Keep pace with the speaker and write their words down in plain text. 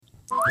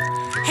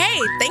Hey,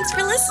 thanks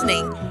for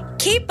listening.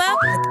 Keep up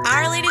with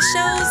our latest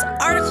shows,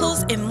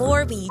 articles, and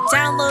more when you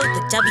download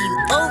the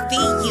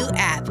WOVU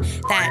app.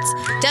 That's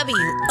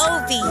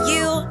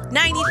WOVU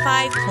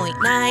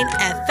 95.9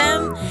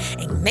 FM.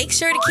 And make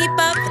sure to keep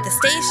up with the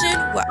station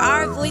where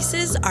our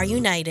voices are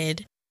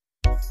united.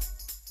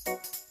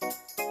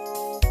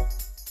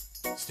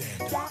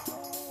 Stand up.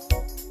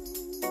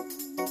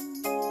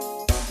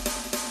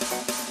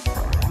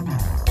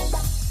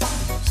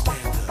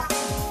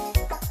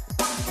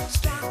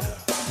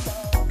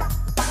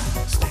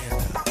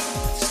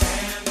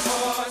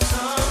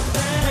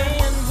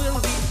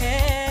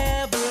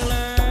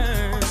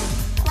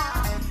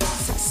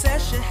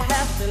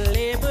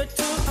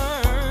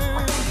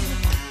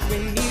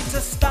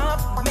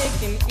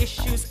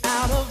 Issues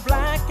out of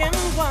black and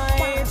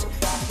white.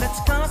 Let's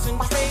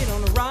concentrate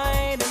on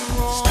right and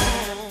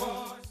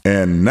wrong.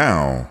 And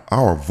now,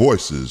 our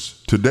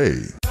voices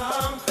today.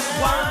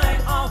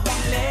 Why are we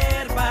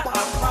led by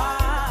our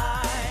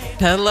pride?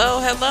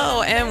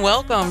 Hello, and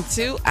welcome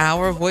to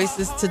Our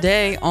Voices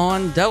Today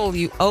on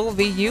WOVU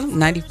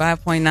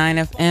 95.9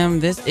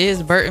 FM. This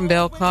is Burten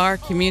Carr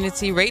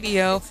Community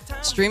Radio,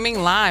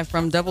 streaming live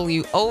from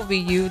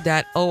WOVU.org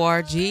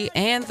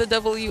and the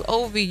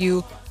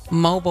WOVU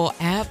mobile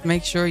app.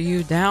 Make sure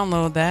you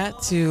download that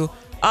to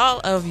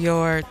all of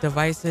your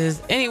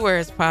devices anywhere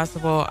as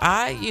possible.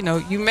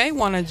 You may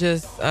want to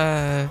just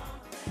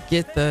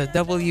get the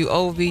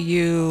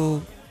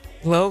WOVU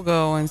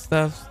logo and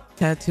stuff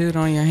tattooed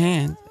on your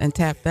hand and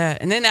tap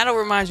that, and then that'll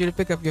remind you to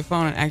pick up your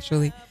phone and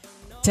actually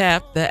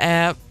tap the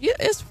app. Yeah,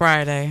 it's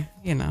Friday,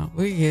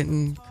 we're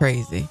getting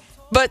crazy,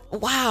 but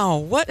wow,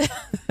 what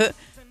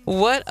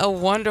what a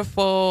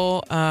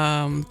wonderful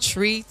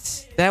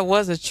treat. That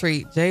was a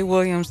treat. Jay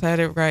Williams had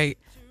it right.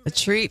 A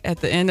treat at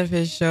the end of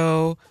his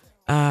show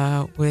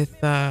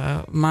with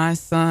my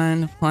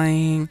son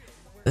playing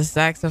the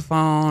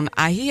saxophone.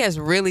 He has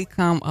really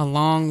come a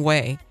long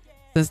way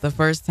since the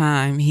first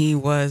time he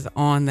was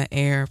on the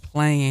air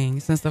playing.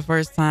 Since the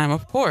first time,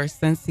 of course,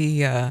 since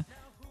he,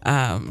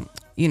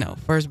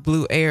 first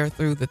blew air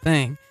through the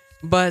thing.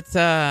 But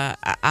I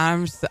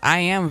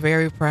am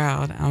very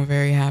proud. I'm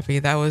very happy.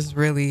 That was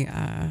really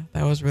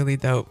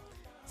dope.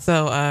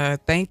 So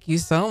thank you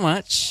so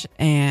much,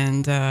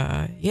 and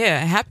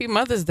happy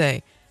Mother's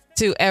Day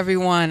to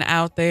everyone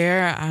out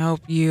there. I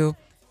hope you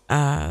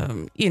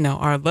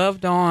are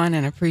loved on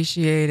and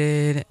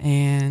appreciated,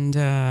 and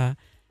I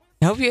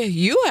hope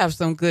you have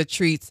some good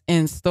treats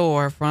in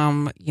store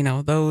from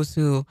those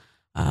who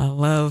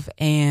love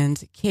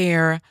and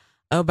care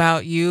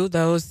about you,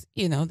 those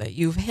that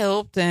you've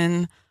helped,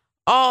 and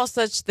all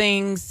such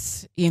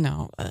things,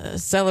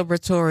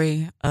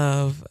 celebratory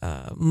of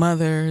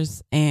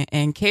mothers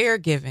and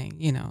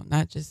caregiving,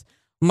 not just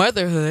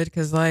motherhood,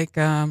 because like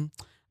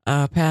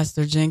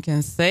Pastor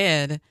Jenkins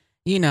said,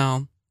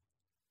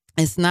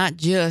 it's not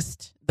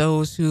just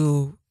those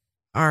who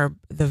are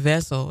the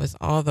vessel, it's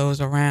all those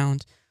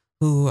around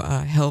who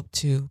help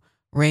to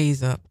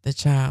raise up the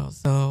child.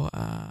 So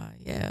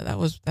that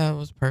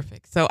was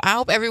perfect. So I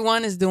hope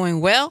everyone is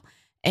doing well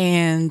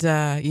and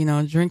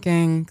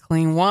drinking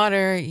clean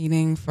water,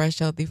 eating fresh,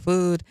 healthy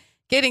food,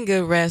 getting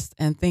good rest,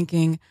 and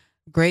thinking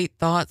great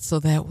thoughts so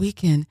that we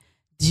can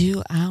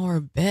do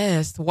our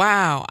best.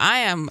 Wow,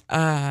 I am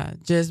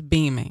just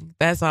beaming.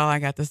 That's all I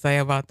got to say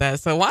about that.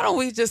 So why don't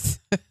we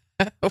just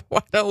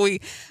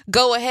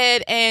go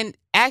ahead and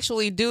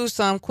actually do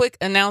some quick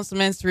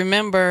announcements.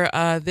 Remember,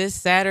 this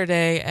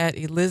Saturday at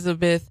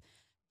Elizabeth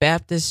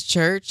Baptist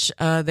Church,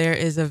 there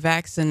is a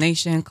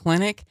vaccination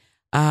clinic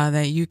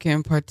that you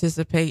can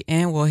participate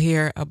in. We'll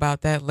hear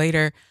about that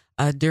later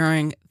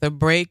during the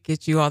break,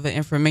 get you all the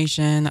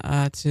information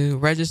to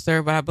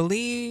register. But I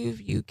believe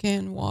you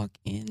can walk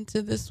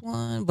into this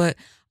one. But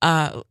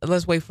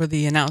let's wait for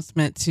the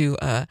announcement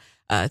to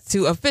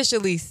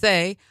officially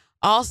say.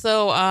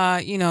 Also,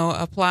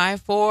 apply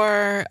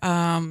for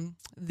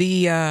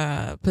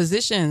the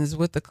positions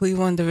with the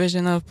Cleveland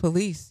Division of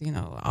Police,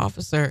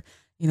 officer.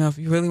 If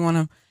you really want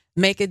to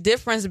make a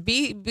difference,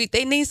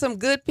 they need some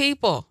good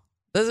people.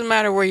 Doesn't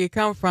matter where you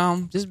come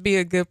from, just be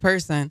a good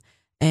person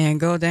and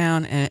go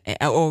down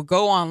or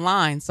go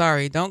online.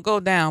 Sorry, don't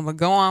go down, but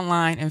go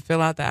online and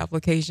fill out the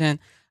application.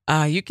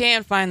 You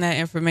can find that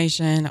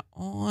information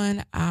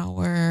on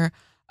our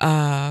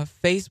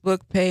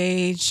Facebook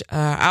page.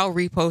 I'll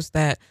repost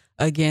that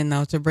again,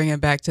 though, to bring it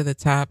back to the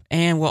top.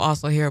 And we'll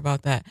also hear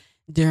about that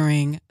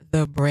during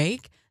the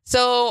break.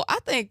 So I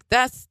think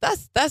that's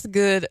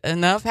good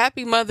enough.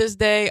 Happy Mother's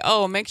Day.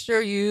 Oh, make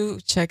sure you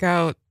check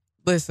out,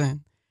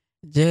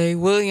 Jay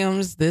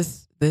Williams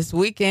this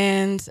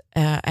weekend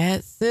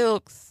at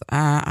Silks.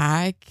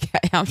 I'm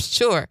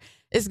sure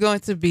it's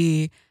going to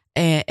be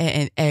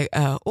an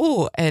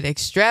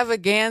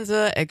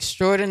extravaganza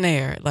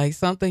extraordinaire, like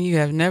something you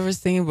have never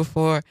seen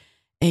before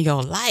in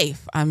your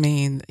life. I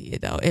mean,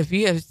 if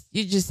you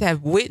just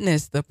have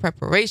witnessed the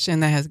preparation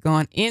that has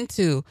gone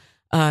into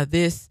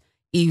this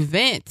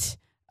event,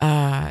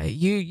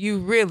 you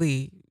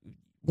really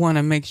want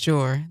to make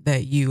sure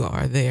that you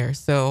are there.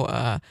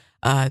 So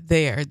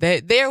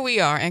There we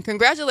are. And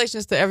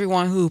congratulations to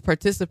everyone who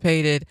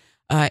participated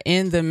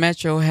in the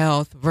Metro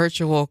Health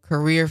virtual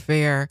career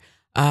fair.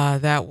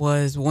 That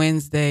was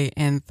Wednesday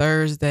and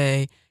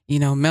Thursday.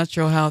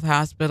 Metro Health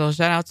Hospital.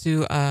 Shout out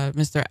to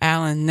Mr.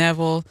 Alan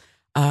Neville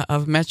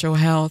of Metro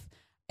Health.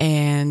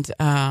 And,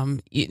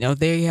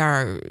 they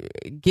are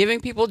giving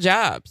people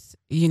jobs,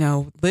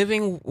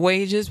 living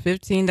wages,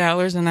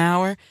 $15 an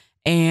hour,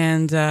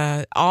 and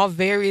all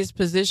various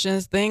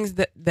positions, things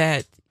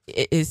that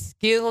is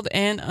skilled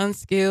and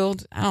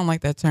unskilled. I don't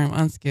like that term,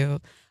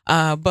 unskilled,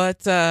 but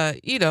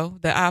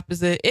the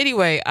opposite.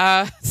 Anyway,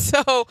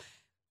 so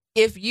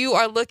if you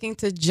are looking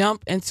to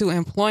jump into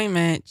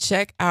employment,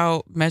 check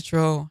out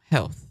Metro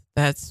Health.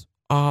 That's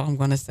all I'm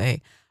going to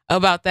say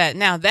about that.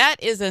 Now, that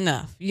is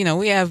enough.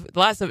 We have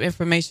lots of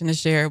information to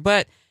share,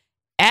 but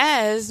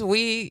as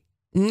we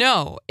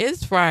know,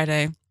 it's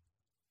Friday,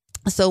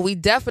 so we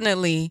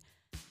definitely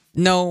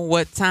know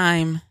what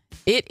time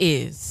it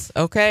is,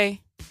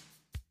 okay?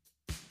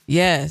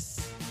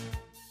 Yes,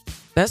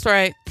 that's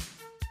right.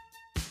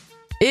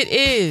 It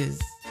is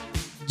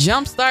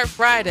Jumpstart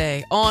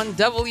Friday on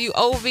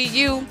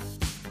WOVU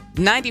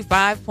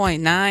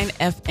 95.9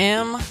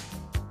 FM.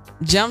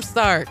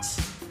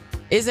 Jumpstart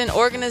is an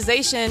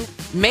organization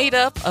made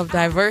up of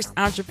diverse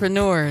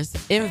entrepreneurs,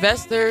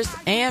 investors,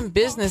 and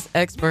business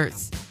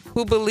experts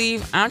who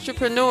believe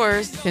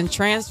entrepreneurs can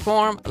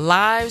transform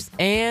lives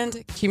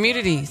and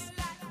communities.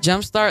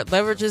 Jumpstart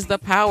leverages the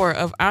power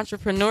of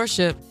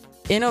entrepreneurship,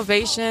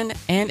 innovation,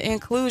 and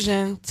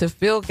inclusion to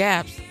fill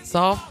gaps,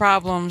 solve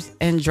problems,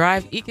 and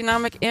drive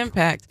economic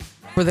impact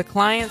for the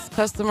clients,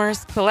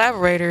 customers,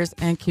 collaborators,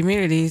 and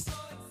communities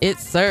it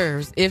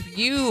serves. If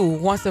you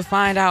want to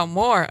find out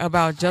more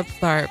about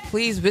Jumpstart,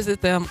 please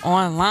visit them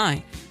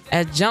online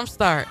at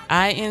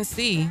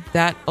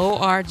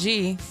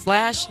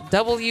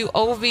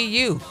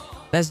jumpstartinc.org/WOVU.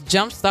 That's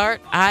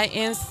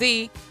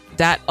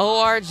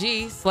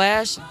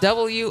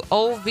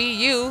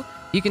jumpstartinc.org/WOVU.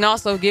 You can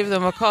also give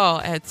them a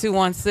call at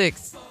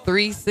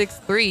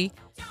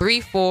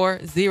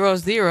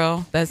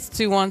 216-363-3400. That's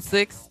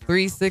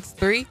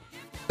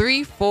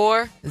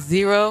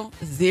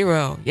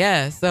 216-363-3400.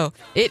 Yeah, so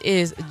it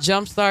is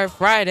Jumpstart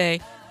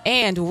Friday,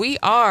 and we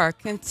are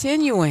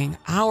continuing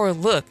our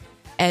look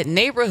at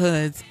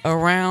neighborhoods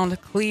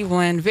around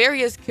Cleveland,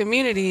 various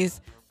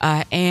communities,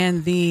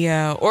 and the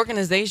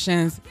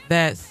organizations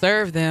that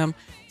serve them.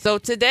 So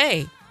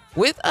today,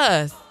 with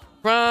us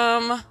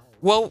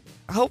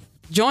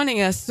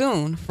joining us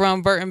soon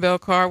from Burten Bell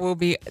Carr will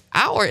be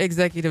our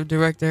executive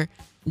director,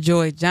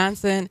 Joy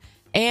Johnson.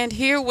 And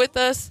here with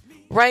us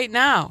right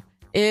now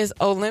is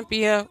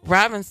Olympia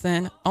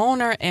Robinson,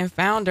 owner and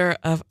founder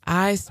of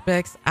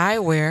ISPECZ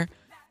Eyewear,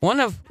 one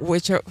of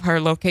which her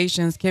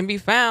locations can be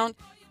found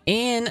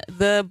in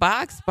the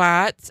Box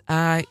Spot,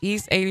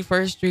 East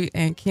 81st Street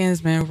and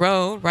Kinsman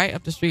Road, right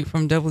up the street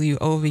from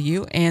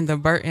WOVU and the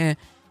Burten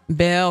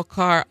Bell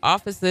Carr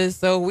offices.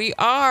 So we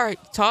are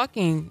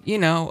talking,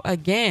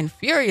 again,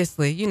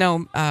 furiously.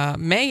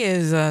 May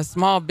is a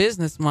small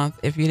business month,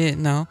 if you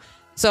didn't know.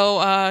 So,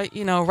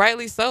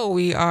 rightly so,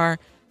 we are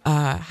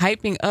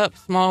hyping up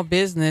small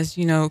business,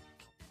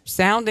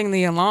 sounding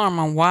the alarm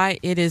on why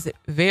it is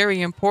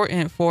very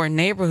important for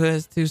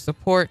neighborhoods to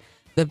support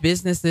the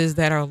businesses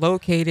that are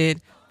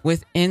located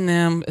within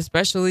them,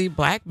 especially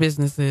Black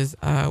businesses.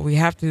 We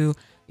have to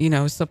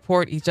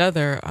support each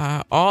other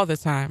all the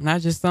time,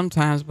 not just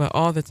sometimes, but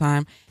all the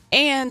time.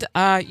 And,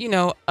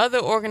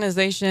 other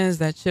organizations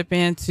that chip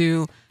in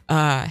to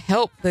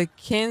help the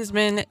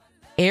Kinsman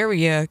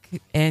area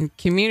and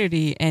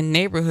community and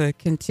neighborhood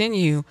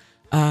continue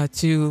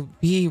to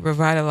be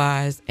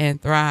revitalized and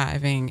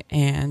thriving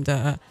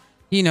and,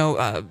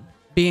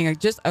 being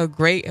just a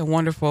great and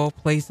wonderful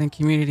place and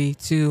community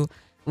to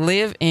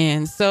live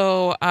in.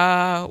 So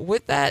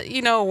with that,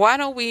 why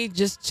don't we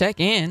just check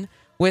in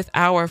with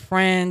our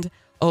friend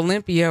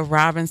Olympia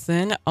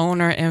Robinson,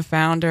 owner and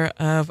founder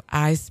of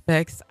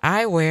ISPECZ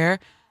Eyewear.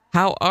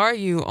 How are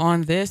you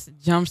on this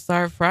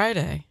Jumpstart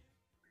Friday?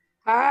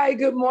 Hi,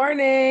 good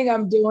morning.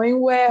 I'm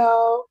doing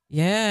well.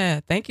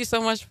 Yeah, thank you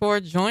so much for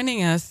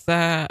joining us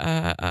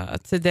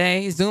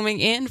today, zooming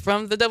in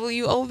from the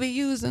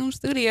WOVU Zoom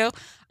studio.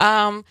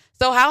 So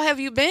how have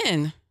you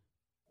been?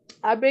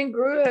 I've been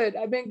good.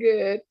 I've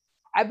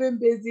been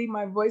busy.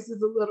 My voice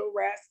is a little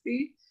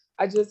raspy.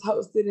 I just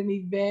hosted an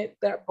event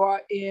that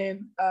brought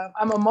in,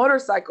 I'm a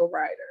motorcycle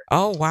rider.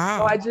 Oh, wow.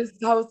 So I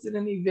just hosted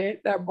an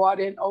event that brought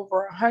in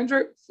over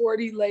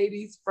 140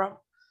 ladies from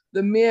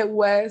the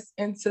Midwest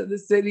into the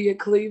city of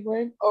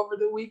Cleveland over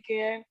the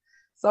weekend.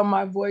 So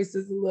my voice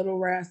is a little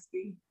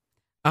raspy.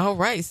 All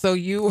right. So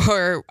you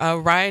were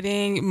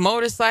riding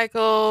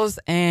motorcycles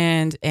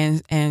and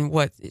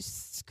what,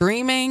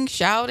 screaming,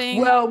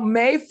 shouting? Well,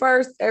 May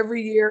 1st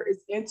every year is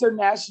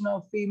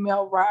International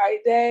Female Ride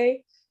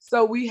Day.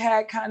 So we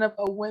had kind of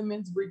a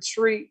women's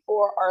retreat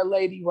for our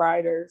lady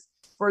riders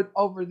for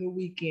over the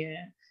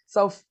weekend.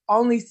 So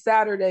only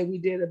Saturday we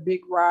did a big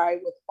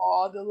ride with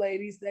all the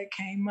ladies that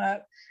came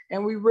up,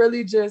 and we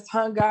really just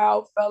hung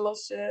out,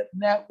 fellowship,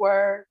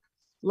 network,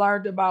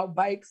 learned about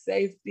bike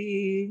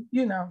safety,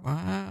 things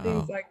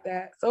Wow. like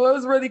that. So it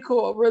was really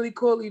cool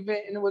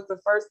event. And it was the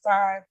first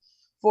time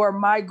for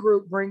my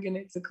group bringing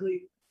it to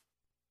Cleveland.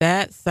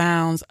 That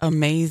sounds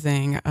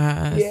amazing.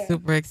 Yeah.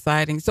 Super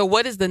exciting. So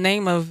what is the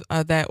name of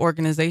that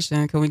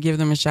organization? Can we give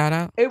them a shout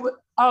out?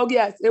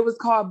 Yes, it was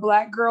called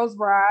Black Girls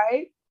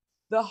Ride.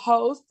 The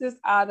host is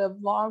out of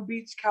Long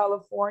Beach,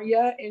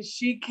 California, and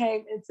she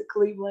came into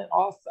Cleveland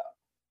also.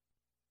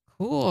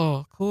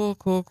 Cool.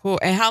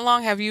 And how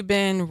long have you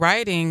been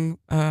riding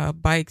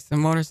bikes and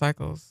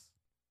motorcycles?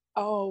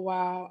 Oh,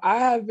 wow. I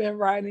have been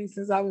riding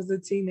since I was a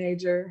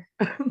teenager,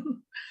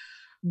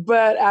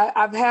 but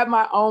I've had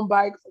my own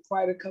bike for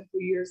quite a couple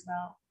of years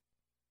now.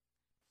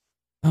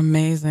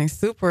 Amazing.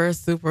 Super,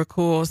 super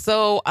cool.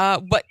 So,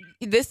 but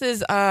this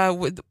is,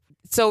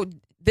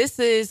 this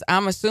is,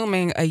 I'm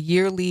assuming, a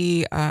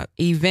yearly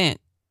event.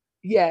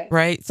 Yes.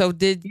 Right. So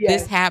did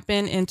this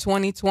happen in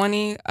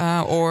 2020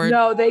 or?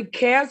 No, they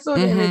canceled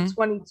it in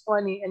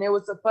 2020 and it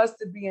was supposed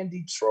to be in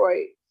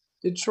Detroit.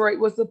 Detroit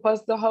was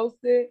supposed to host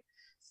it.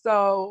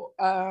 So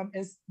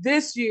and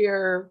this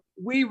year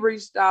we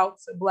reached out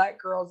to Black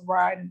Girls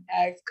Ride and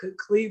asked, could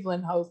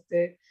Cleveland host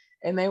it?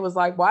 And they was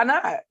like, why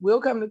not?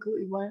 We'll come to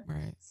Cleveland.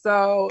 Right.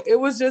 So it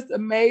was just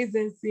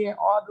amazing seeing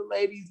all the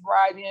ladies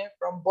ride in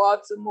from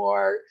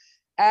Baltimore,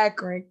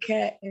 Akron,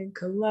 Canton,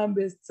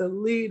 Columbus,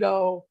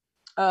 Toledo.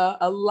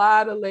 A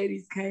lot of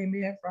ladies came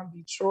in from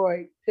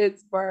Detroit,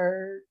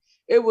 Pittsburgh.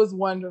 It was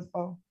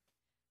wonderful.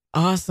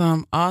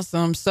 Awesome.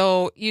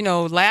 So,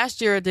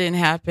 last year it didn't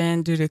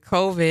happen due to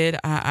COVID.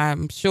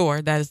 I'm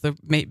sure that is the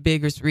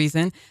biggest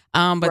reason.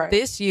 But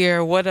This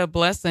year, what a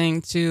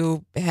blessing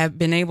to have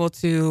been able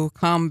to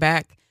come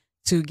back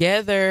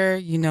together,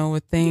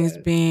 with things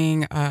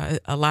being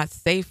a lot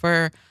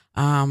safer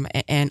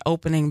and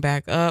opening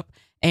back up.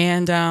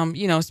 And,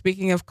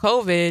 speaking of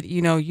COVID,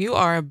 you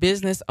are a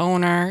business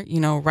owner,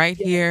 right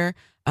here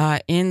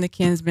in the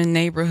Kinsman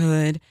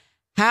neighborhood.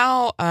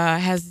 How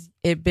has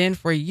it been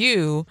for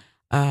you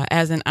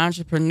as an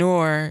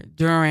entrepreneur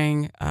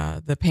during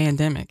the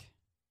pandemic?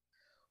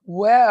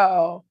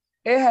 Well,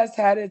 it has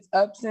had its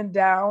ups and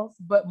downs,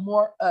 but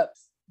more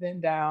ups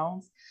than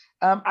downs.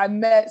 I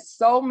met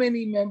so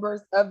many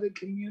members of the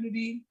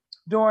community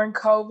during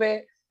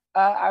COVID.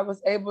 I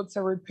was able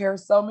to repair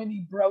so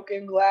many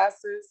broken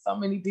glasses. So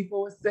many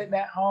people were sitting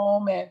at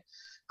home and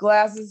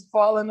glasses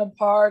falling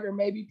apart or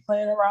maybe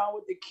playing around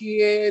with the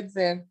kids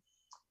and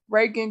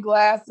breaking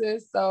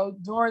glasses. So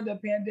during the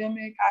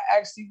pandemic, I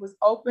actually was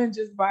open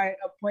just by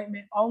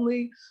appointment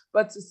only,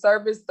 but to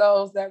service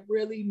those that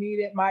really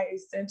needed my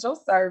essential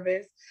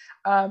service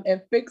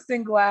and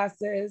fixing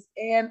glasses.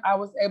 And I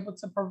was able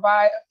to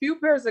provide a few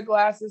pairs of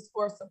glasses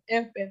for some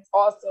infants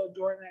also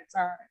during that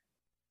time.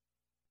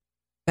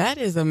 That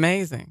is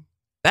amazing.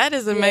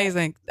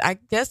 I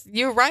guess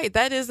you're right.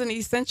 That is an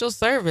essential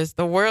service.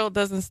 The world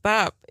doesn't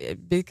stop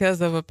because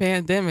of a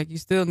pandemic. You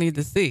still need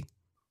to see.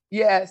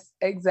 Yes,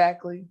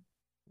 exactly.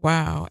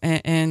 Wow.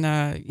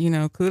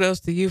 And kudos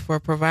to you for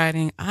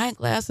providing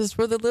eyeglasses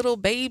for the little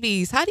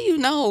babies. How do you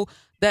know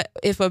that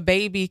if a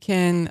baby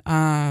can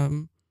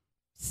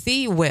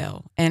see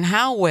well and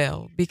how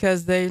well?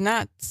 Because they're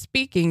not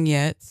speaking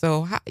yet.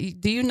 So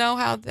do you know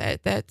how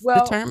that's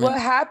determined? What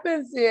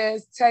happens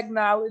is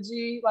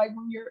technology, like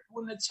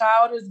when the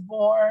child is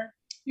born,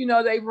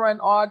 they run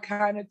all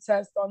kind of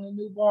tests on the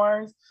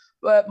newborns,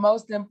 but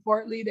most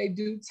importantly, they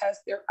do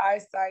test their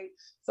eyesight.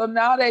 So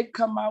now they've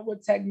come out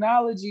with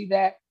technology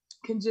that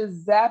can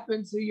just zap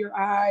into your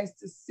eyes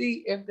to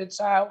see if the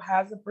child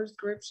has a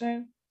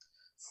prescription.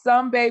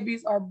 Some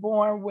babies are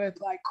born with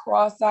like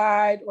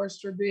cross-eyed or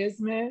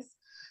strabismus.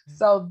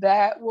 So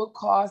that will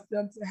cause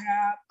them to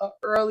have an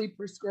early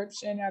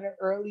prescription at an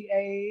early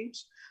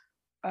age.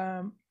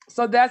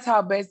 So that's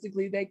how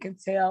basically they can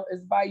tell,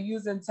 is by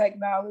using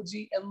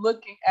technology and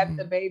looking at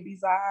the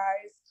baby's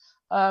eyes,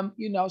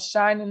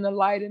 shining the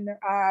light in their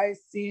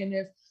eyes, seeing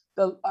if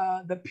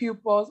the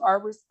pupils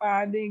are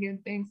responding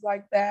and things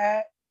like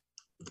that.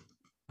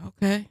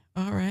 Okay.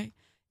 All right.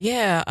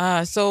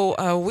 Yeah.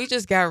 So we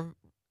just got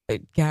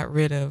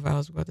rid of, I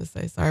was about to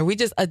say, sorry. We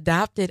just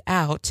adopted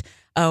out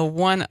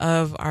one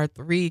of our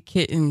 3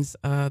 kittens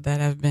that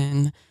have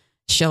been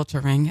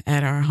sheltering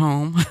at our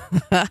home.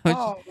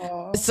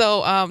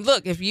 So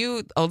look,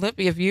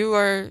 Olympia, if you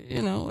are,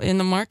 in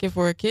the market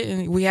for a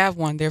kitten, we have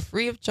one. They're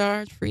free of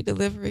charge, free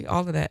delivery,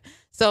 all of that.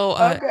 So,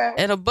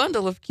 and a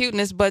bundle of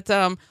cuteness, but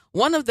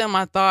one of them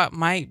I thought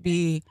might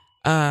be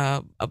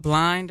a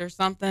blind or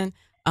something.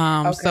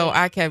 So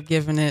I kept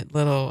giving it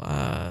little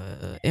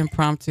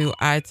impromptu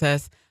eye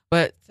tests.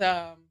 But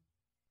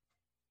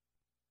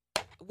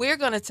we're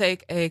going to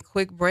take a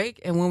quick break.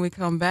 And when we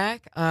come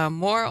back,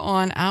 more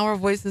on Our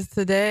Voices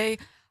Today.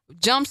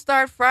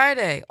 Jumpstart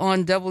Friday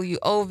on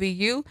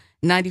WOVU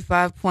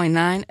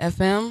 95.9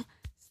 FM.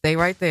 Stay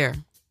right there.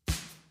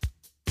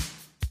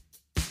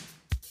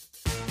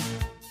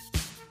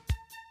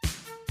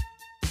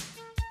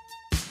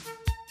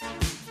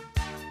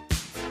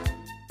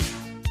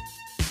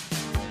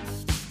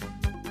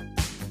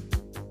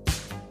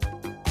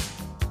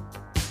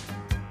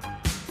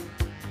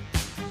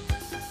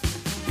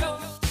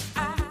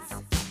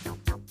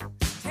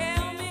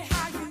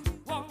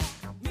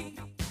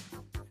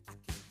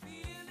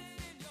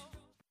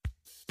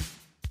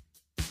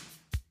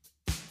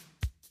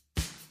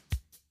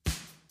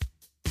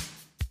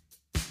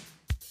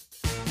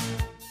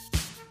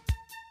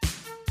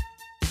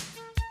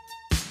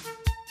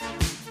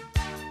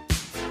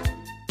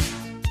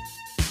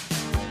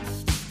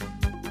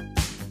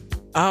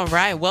 All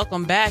right,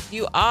 welcome back.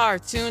 You are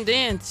tuned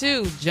in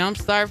to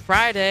Jumpstart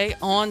Friday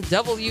on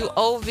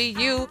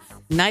WOVU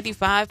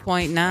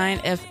 95.9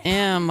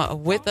 FM.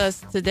 With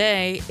us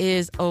today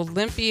is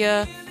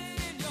Olympia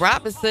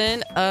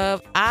Robinson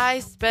of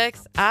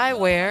ISPECZ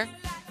Eyewear.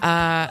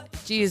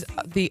 She is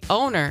the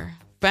owner,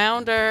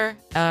 founder,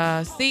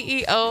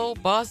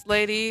 CEO, boss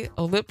lady,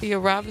 Olympia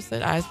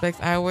Robinson, ISPECZ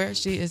Eyewear.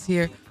 She is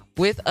here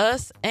with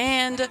us.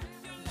 And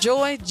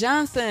Joy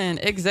Johnson,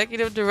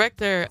 executive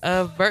director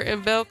of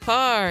Burten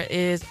Carr,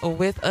 is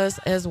with us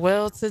as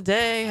well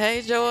today.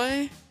 Hey,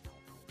 Joy.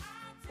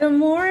 Good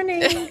morning.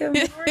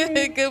 Good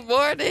morning. Good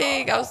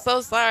morning. I'm so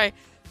sorry.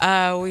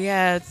 We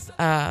had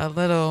a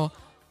little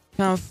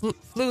kind of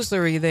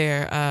flusery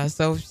there.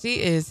 So she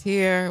is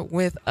here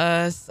with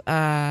us.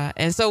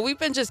 And so we've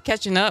been just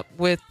catching up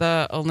with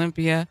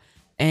Olympia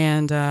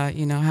and,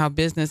 how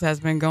business has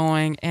been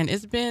going. And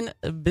it's been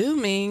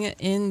booming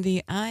in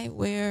the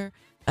eyewear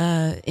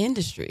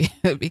industry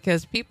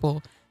because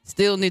people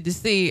still need to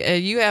see.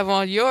 And you have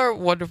on your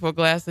wonderful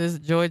glasses,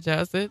 Joy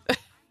Johnson.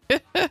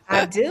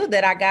 I do,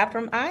 that I got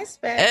from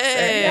ISPECZ.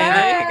 Hey,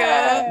 there you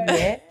go.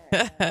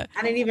 Yeah.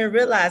 I didn't even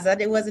realize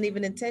that it wasn't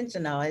even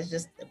intentional. It's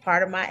just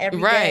part of my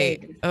everyday.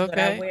 Right. This is Okay. what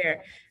I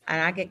wear. And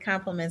I get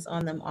compliments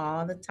on them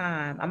all the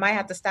time. I might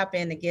have to stop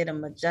in to get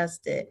them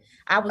adjusted.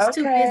 I was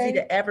too busy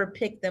to ever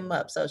pick them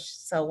up.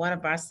 So one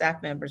of our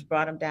staff members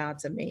brought them down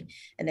to me,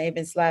 and they've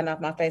been sliding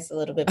off my face a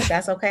little bit, but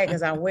that's okay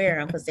because I wear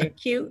them because they're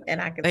cute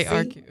and I can see. They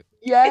are cute.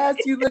 Yes,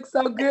 you look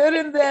so good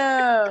in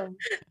them.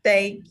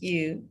 Thank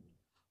you.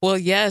 Well,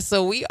 yeah.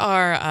 So we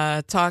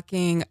are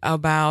talking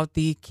about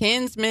the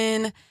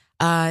Kinsman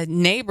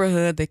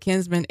neighborhood, the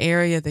Kinsman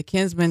area, the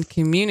Kinsman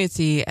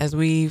community, as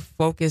we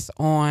focus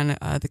on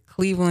the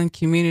Cleveland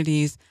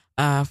communities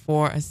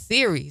for a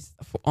series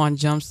on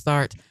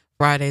Jumpstart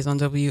Fridays on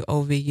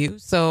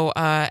WOVU. So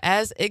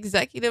as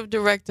executive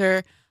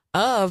director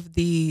of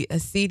the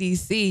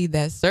CDC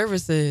that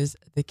services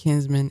the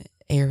Kinsman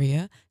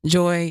area,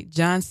 Joy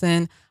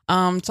Johnson,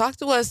 talk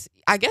to us,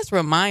 I guess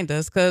remind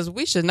us, because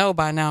we should know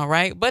by now,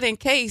 right? But in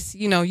case,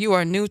 you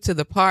are new to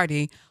the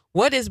party,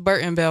 what is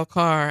Burten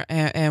Carr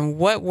and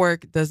what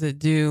work does it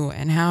do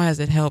and how has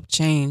it helped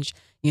change,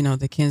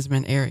 the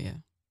Kinsman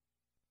area?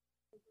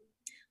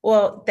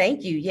 Well,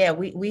 thank you. Yeah,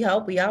 we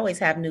hope we always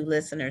have new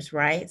listeners,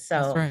 right?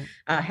 So That's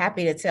right.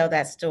 happy to tell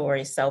that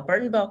story. So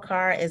Burten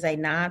Carr is a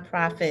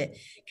nonprofit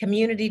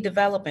community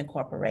development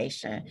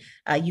corporation.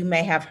 You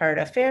may have heard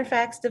of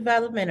Fairfax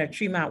Development or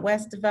Tremont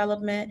West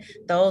Development.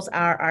 Those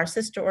are our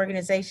sister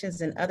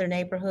organizations in other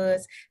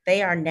neighborhoods.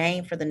 They are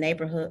named for the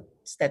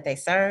neighborhoods that they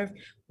serve.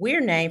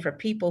 We're named for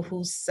people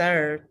who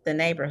serve the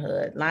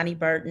neighborhood: Lonnie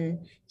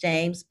Burten,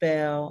 James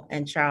Bell,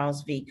 and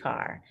Charles V.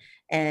 Carr.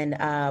 And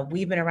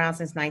we've been around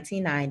since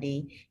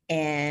 1990.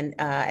 And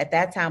at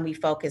that time, we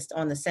focused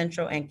on the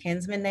Central and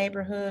Kinsman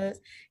neighborhoods.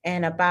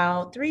 And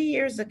about 3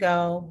 years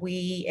ago,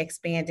 we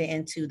expanded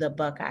into the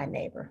Buckeye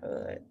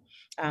neighborhood.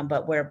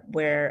 But where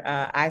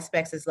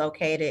ISPECZ is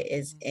located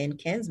is in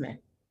Kinsman.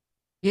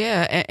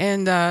 Yeah,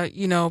 and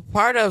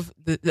part of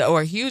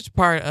or a huge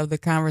part of the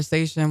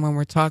conversation when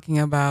we're talking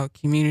about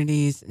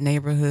communities,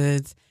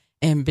 neighborhoods,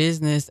 and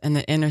business and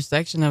the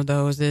intersection of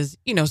those is,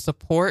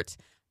 support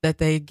that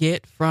they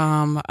get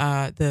from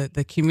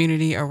the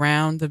community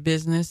around the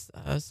business,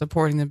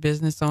 supporting the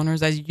business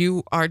owners as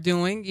you are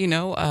doing,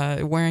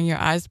 wearing your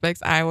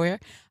ISPECZ eyewear,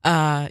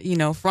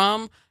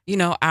 from,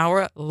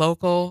 our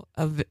local,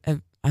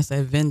 I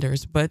say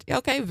vendors, but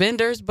okay,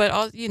 vendors, but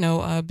all,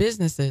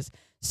 businesses.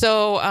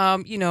 So,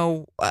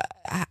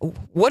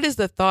 what is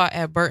the thought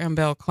at Burten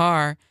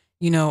Carr,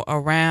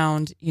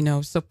 around,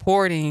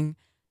 supporting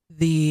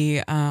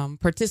the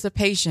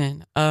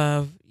participation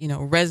of,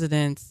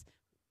 residents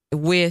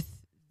with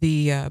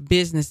the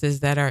businesses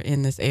that are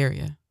in this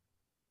area?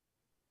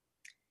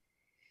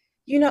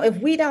 If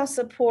we don't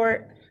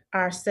support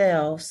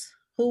ourselves,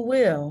 who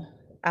will?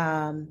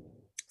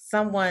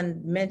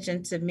 Someone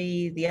mentioned to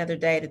me the other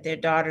day that their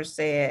daughter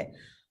said,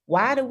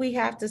 "Why do we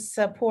have to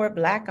support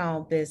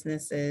Black-owned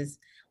businesses?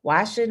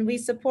 Why shouldn't we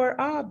support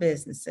all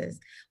businesses?"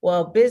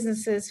 Well,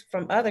 businesses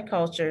from other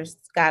cultures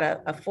got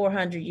a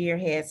 400-year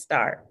head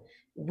start.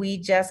 We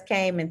just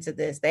came into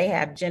this. They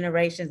have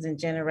generations and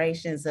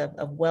generations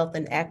of wealth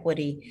and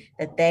equity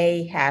that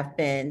they have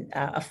been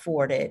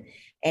afforded.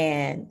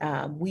 And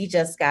we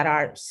just got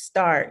our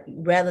start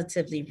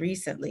relatively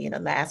recently in the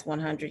last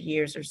 100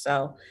 years or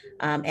so.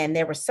 And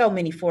there were so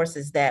many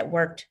forces that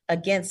worked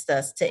against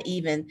us to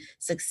even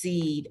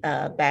succeed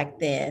back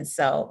then.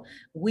 So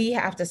we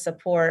have to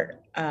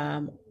support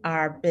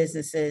our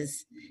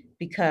businesses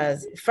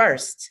because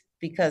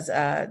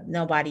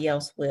nobody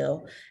else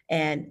will.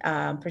 And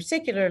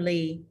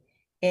particularly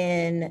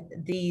in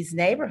these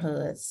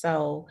neighborhoods.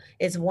 So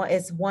it's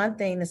one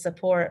thing to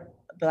support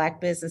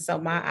Black business. So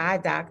my eye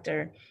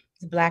doctor,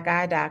 the Black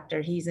eye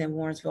doctor, he's in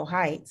Warrensville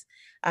Heights.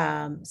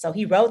 So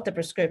he wrote the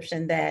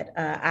prescription that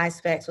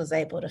ISPECZ was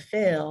able to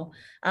fill.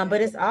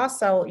 But it's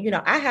also,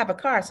 I have a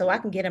car, so I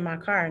can get in my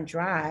car and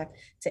drive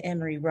to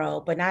Emory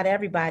Road, but not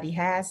everybody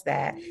has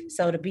that.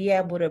 So to be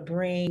able to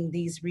bring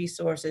these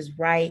resources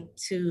right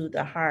to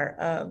the heart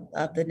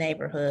of the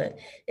neighborhood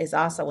is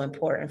also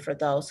important for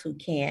those who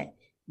can't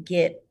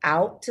get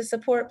out to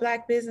support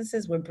Black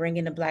businesses. We're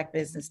bringing the Black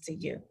business to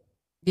you.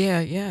 Yeah,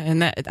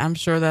 and that, I'm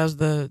sure that was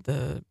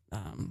the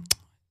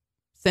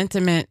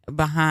sentiment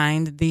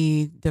behind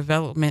the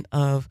development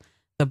of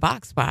the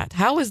Box Spot.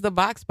 How is the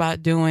Box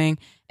Spot doing,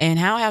 and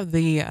how have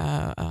the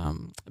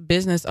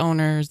business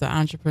owners, the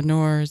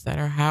entrepreneurs that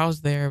are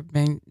housed there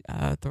been,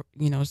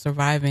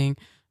 surviving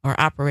or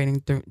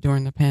operating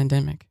during the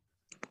pandemic?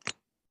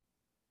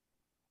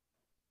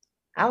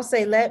 I'll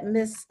say let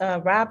Miss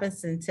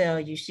Robinson tell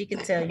you. She can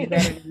tell you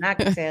better than I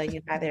can tell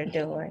you how they're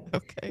doing.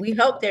 Okay. We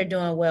hope they're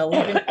doing well.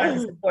 We've been trying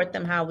to support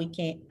them how we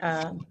can,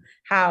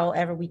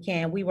 however we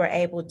can. We were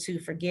able to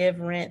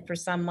forgive rent for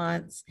some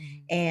months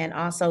and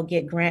also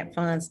get grant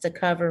funds to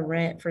cover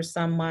rent for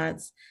some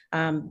months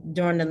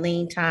during the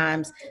lean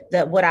times.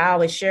 What I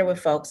always share with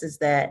folks is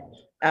that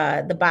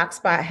the Box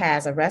Spot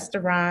has a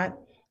restaurant,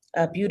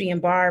 a beauty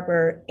and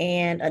barber,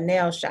 and a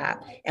nail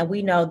shop. And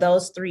we know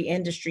those three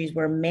industries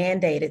were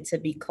mandated to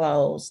be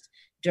closed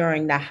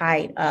during the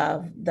height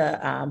of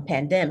the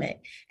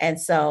pandemic. And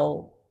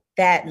so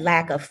that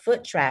lack of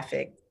foot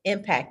traffic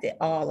impacted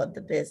all of the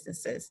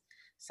businesses.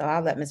 So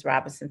I'll let Ms.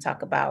 Robinson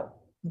talk about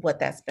what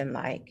that's been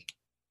like.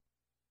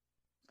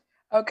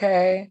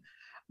 Okay.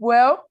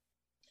 Well,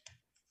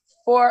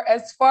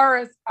 as far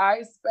as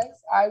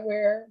ISPECZ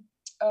Eyewear,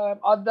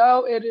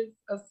 although it is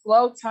a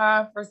slow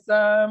time for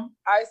some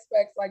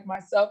ISPECZ like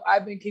myself,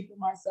 I've been keeping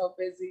myself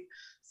busy.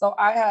 So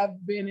I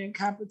have been in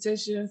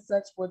competitions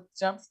such with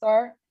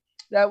Jumpstart.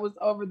 That was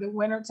over the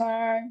winter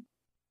time,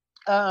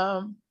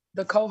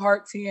 the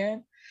Cohort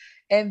 10.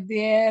 And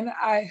then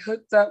I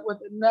hooked up with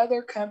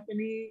another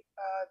company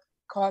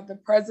called the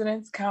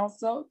President's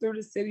Council through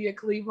the city of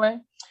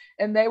Cleveland.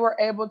 And they were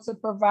able to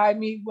provide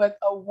me with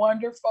a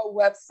wonderful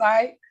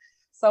website.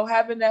 So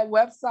having that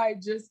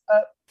website just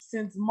up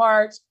since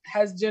March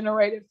has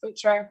generated foot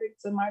traffic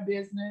to my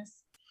business.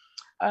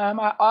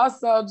 I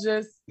also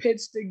just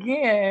pitched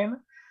again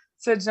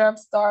to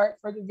Jumpstart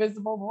for the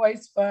Visible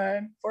Voice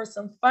Fund for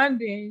some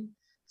funding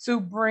to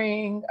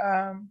bring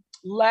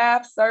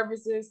lab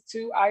services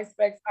to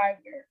ISPECZ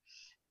Eyewear.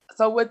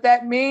 So what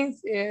that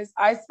means is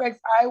ISPECZ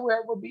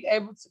Eyewear will be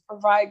able to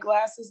provide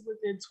glasses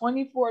within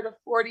 24 to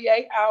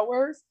 48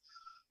 hours,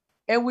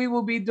 and we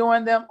will be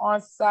doing them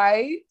on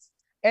site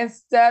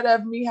instead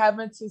of me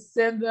having to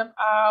send them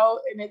out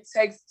and it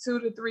takes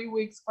 2 to 3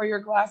 weeks for your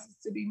glasses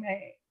to be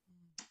made.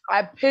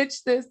 I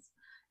pitched this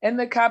in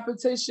the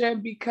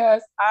competition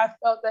because I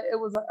felt that it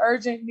was an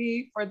urgent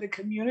need for the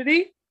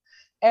community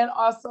and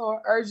also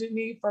an urgent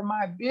need for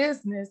my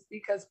business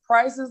because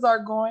prices are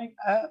going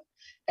up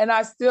and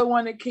I still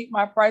want to keep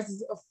my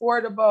prices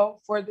affordable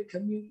for the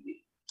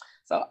community.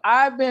 So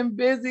I've been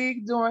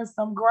busy doing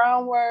some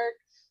groundwork,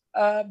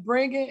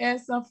 bringing in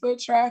some foot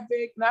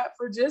traffic, not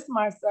for just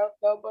myself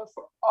though, but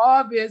for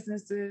all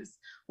businesses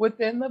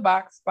within the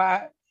Box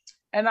Spot.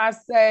 And I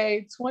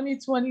say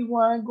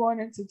 2021 going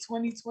into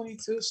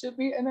 2022 should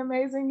be an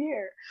amazing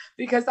year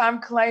because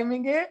I'm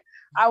claiming it.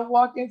 I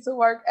walk into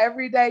work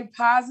every day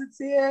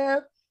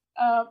positive,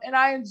 and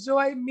I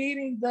enjoy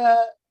meeting the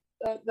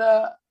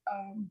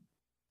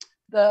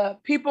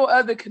people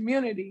of the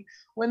community.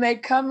 When they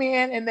come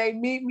in and they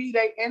meet me,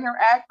 they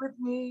interact with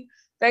me,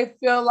 they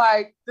feel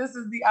like this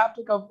is the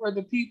optical for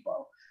the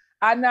people.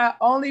 I not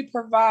only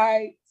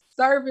provide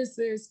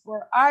services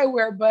for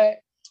eyewear, but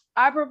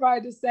I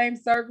provide the same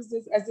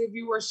services as if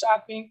you were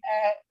shopping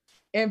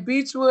in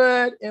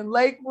Beechwood, in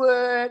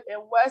Lakewood, in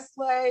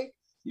Westlake.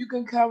 You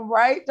can come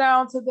right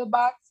down to the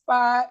Box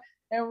Spot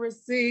and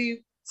receive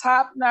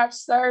top-notch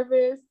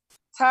service,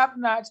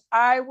 top-notch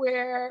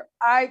eyewear,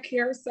 eye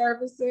care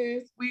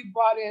services. We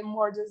brought in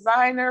more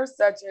designers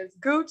such as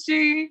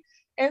Gucci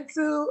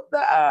into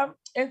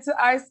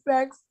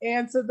ISPECZ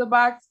and to the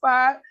Box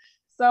Spot.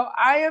 So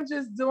I am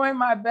just doing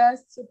my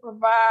best to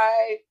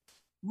provide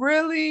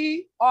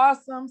really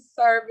awesome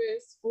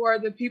service for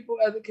the people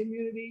of the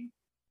community.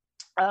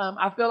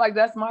 I feel like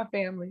that's my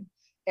family.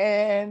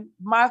 And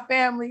my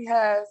family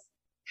has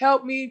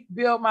helped me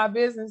build my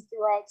business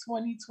throughout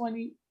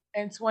 2020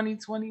 and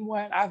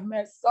 2021. I've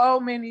met so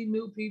many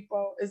new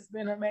people. It's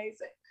been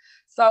amazing.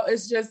 So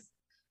it's just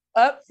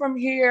up from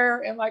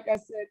here. And like I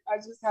said, I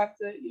just have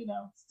to,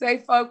 stay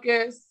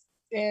focused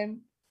and,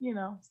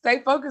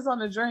 stay focused on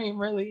the dream,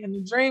 really. And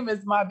the dream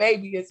is my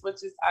baby,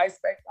 which is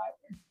ISPECZ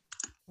Eyewear.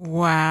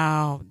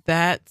 Wow.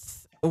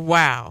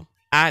 Wow.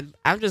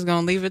 I'm just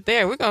going to leave it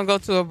there. We're going to go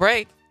to a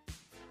break.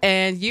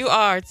 And you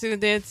are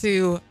tuned in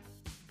to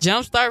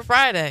Jumpstart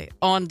Friday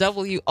on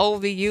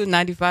WOVU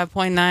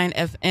 95.9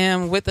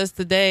 FM. With us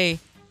today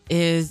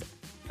is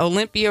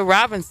Olympia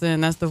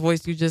Robinson. That's the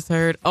voice you just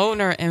heard,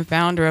 owner and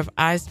founder of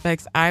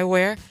ISPECZ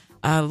Eyewear.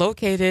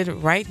 located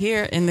right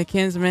here in the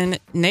Kinsman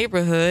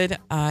neighborhood,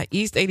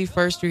 East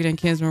 81st Street and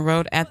Kinsman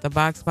Road at the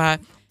Box Spot.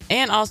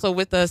 And also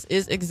with us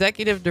is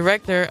Executive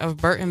Director of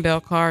Burten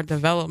Carr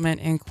Development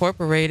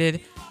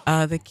Incorporated,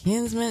 the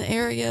Kinsman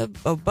area,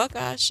 a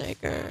Buckeye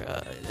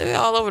Shaker, they're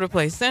all over the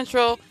place.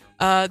 Central,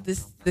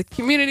 the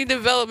Community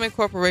Development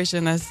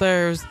Corporation that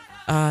serves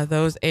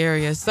those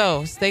areas.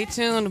 So stay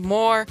tuned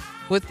more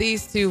with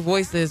these two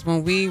voices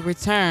when we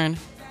return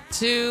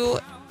to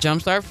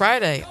Jumpstart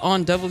Friday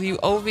on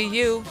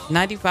WOVU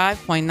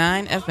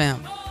 95.9 FM.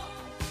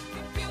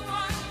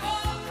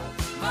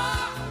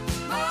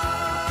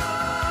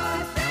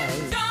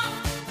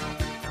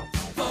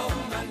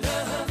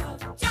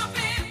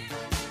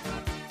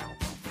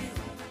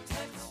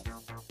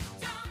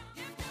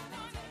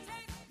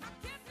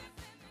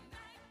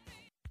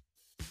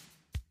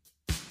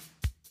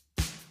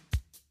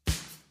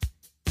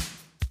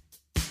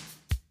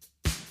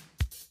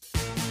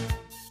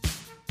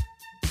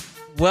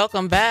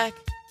 Welcome back.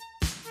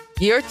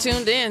 You're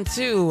tuned in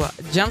to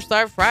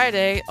Jumpstart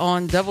Friday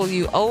on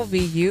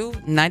WOVU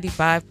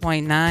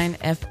 95.9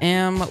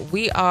 FM.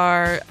 We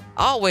are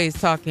always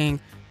talking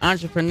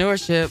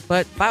entrepreneurship,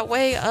 but by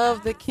way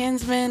of the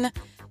Kinsman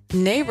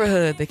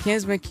neighborhood, the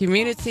Kinsman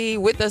community.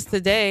 With us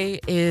today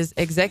is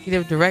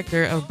Executive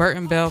Director of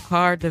Burten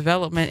Carr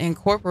Development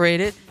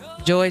Incorporated,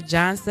 Joy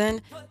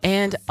Johnson,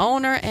 and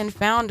owner and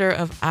founder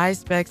of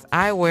ISPECZ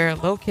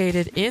Eyewear,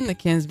 located in the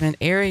Kinsman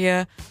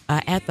area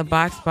at the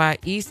Box Spot,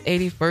 East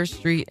 81st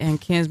Street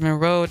and Kinsman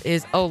Road,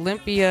 is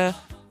Olympia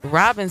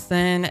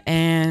Robinson.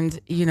 And,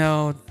 you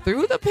know,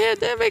 through the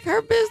pandemic,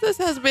 her business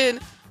has been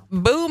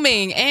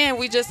booming. And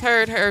we just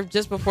heard her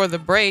just before the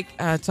break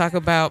talk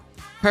about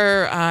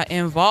her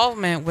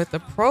involvement with the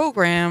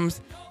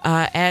programs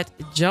at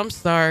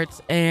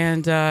Jumpstart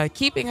and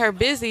keeping her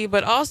busy,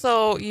 but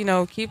also, you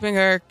know, keeping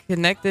her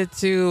connected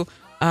to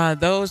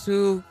those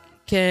who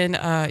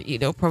can, you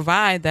know,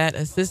 provide that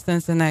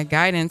assistance and that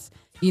guidance,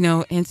 you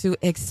know, into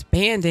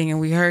expanding. And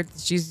we heard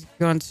she's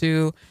going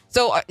to,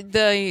 so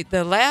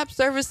the lab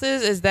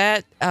services, is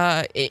that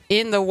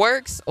in the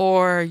works,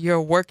 or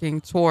you're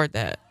working toward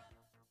that?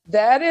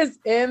 That is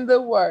in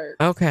the works.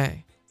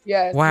 Okay.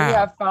 Yes. Wow. We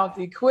have found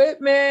the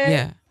equipment.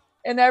 Yeah.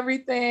 And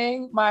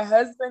everything. My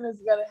husband is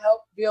going to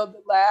help build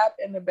the lab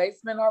in the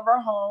basement of our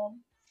home.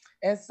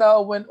 And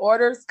so when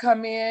orders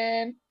come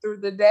in through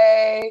the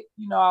day,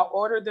 you know, I'll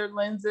order their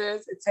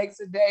lenses. It takes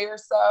a day or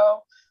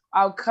so.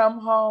 I'll come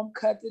home,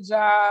 cut the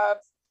jobs,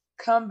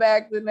 come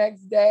back the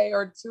next day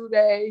or 2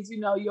 days, you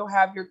know, you'll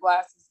have your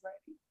glasses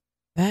ready.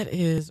 That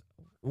is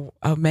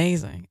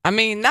amazing. I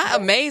mean, not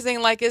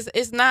amazing, like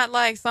it's not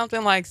like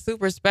something like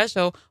super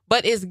special,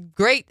 but it's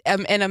great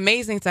and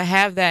amazing to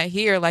have that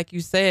here, like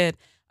you said,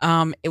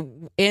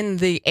 in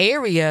the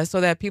area,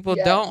 so that people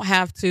don't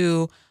have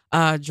to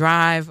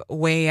drive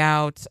way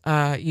out.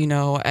 You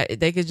know,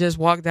 they could just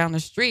walk down the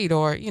street,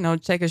 or, you know,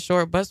 take a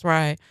short bus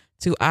ride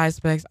to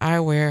ISPECZ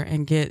Eyewear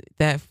and get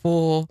that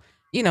full,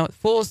 you know,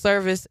 full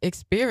service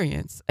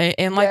experience.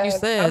 And like you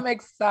said, I'm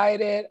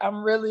excited.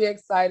 I'm really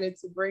excited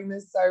to bring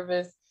this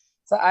service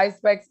to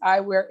ISPECZ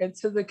Eyewear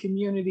into the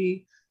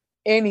community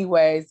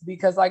anyways,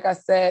 because like I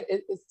said,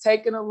 it's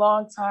taken a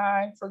long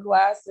time for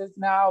glasses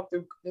now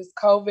through this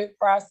COVID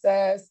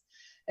process,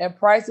 and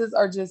prices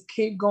are just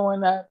keep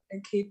going up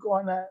and keep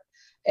going up.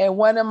 And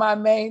one of my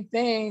main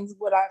things,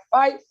 what I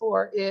fight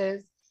for,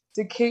 is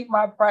to keep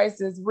my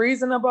prices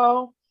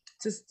reasonable,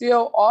 to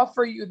still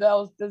offer you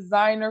those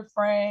designer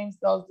frames,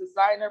 those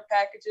designer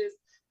packages,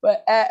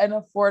 but at an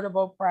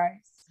affordable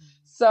price.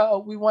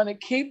 So we want to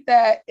keep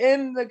that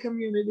in the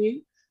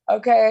community.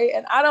 Okay.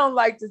 And I don't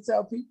like to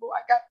tell people,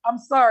 I'm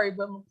sorry,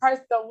 but my price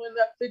don't went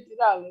up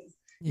 $50.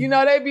 You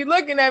know, they be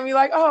looking at me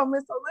like, oh,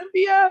 Miss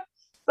Olympia.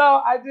 So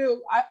I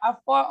do. I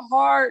fought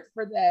hard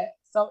for that.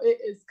 So it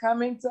is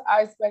coming to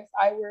ISPECZ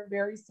Eyewear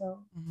very soon.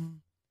 Mm-hmm.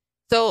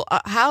 So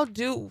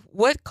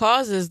what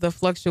causes the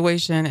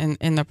fluctuation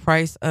in the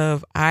price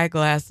of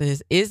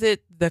eyeglasses? Is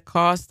it the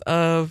cost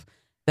of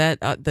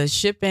that, the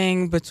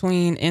shipping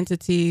between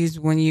entities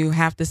when you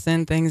have to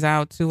send things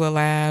out to a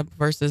lab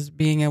versus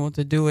being able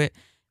to do it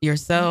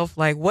yourself?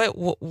 Like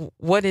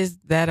what is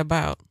that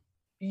about?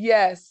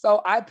 Yes.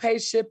 So I pay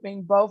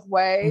shipping both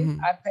ways.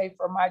 Mm-hmm. I pay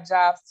for my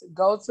jobs to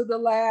go to the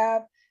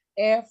lab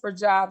and for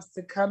jobs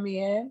to come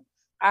in.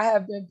 I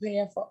have been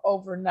paying for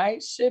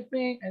overnight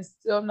shipping and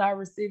still not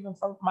receiving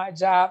from my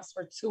jobs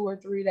for 2 or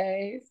 3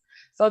 days.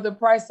 So the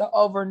price of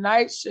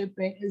overnight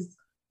shipping is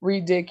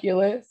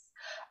ridiculous.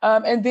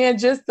 And then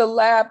just the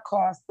lab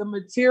costs, the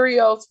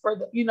materials for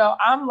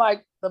I'm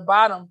like the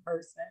bottom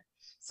person.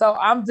 So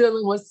I'm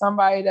dealing with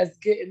somebody that's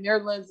getting their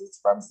lenses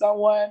from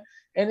someone.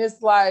 And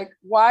it's like,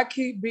 why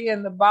keep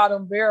being the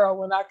bottom barrel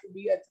when I could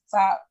be at the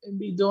top and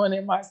be doing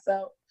it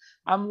myself?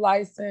 I'm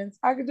licensed.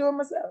 I could do it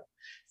myself.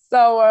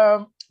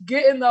 So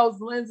getting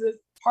those lenses,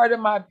 part of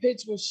my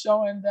pitch was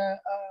showing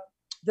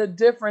the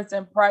difference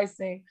in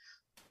pricing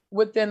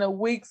within a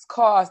week's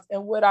cost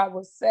and what I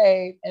would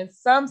save. And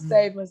some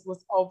savings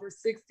was over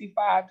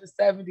 65 to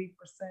 70%.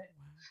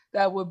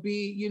 that would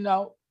be,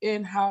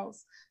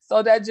 in-house.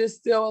 So that just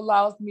still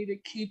allows me to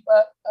keep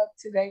up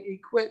to date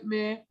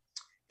equipment,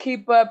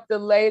 keep up the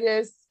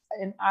latest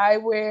in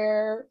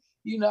eyewear,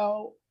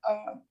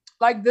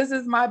 like this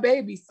is my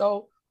baby.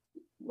 So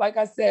like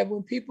I said,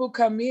 when people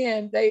come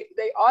in, they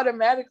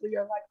automatically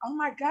are like, oh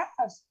my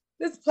gosh,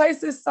 this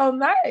place is so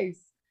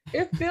nice.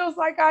 It feels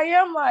like I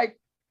am like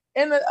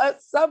in a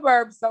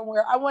suburb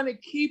somewhere. I want to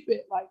keep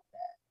it like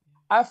that.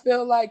 I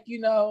feel like,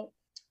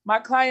 my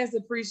clients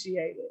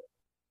appreciate it.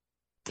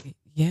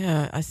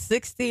 Yeah, a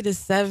 60 to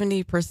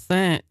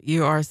 70%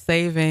 you are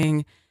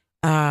saving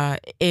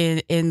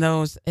in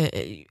those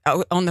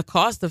on the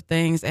cost of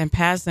things, and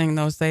passing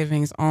those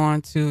savings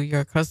on to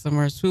your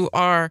customers who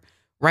are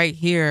right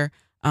here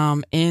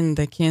in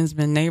the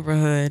Kinsman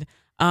neighborhood.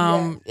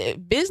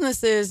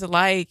 Businesses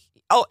like,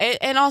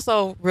 and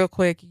also real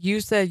quick,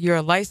 you said you're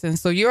a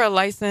licensed, so you're a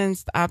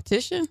licensed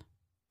optician?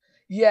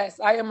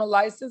 Yes, I am a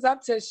licensed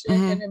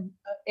optician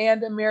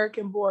and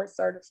American board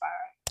certified.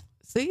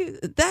 See,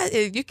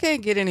 you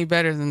can't get any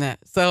better than that.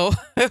 So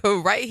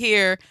right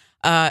here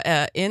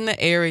in the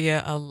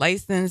area, a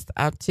licensed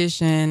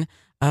optician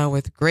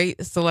with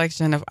great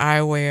selection of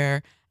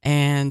eyewear.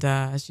 And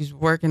she's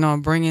working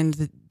on bringing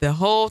the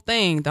whole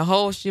thing, the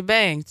whole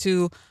shebang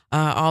to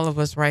all of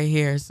us right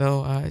here.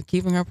 So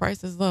keeping her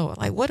prices low.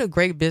 Like, what a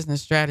great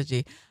business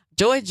strategy.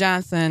 Joy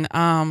Johnson,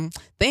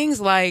 things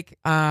like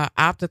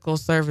optical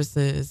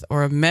services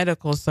or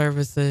medical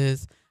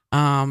services,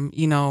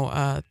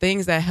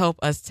 things that help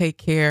us take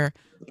care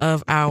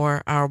of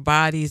our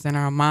bodies and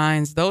our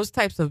minds, those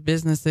types of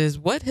businesses,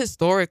 what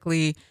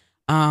historically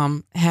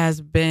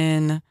has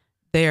been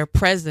their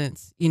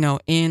presence,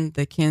 in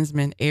the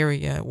Kinsman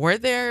area? Were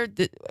there,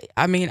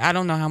 I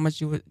don't know how much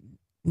you would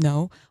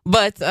know,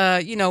 but,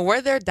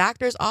 were there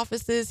doctor's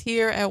offices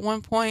here at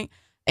one point?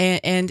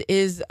 And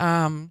is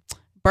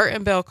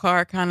Burten Bell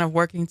Carr kind of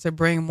working to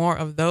bring more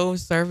of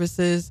those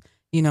services,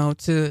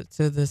 to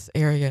this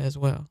area as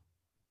well?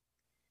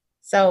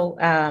 So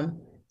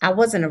I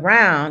wasn't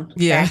around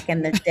back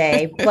in the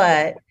day,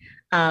 but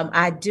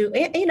I do,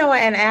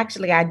 and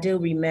actually I do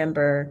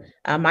remember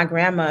my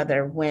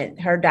grandmother,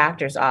 her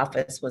doctor's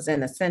office was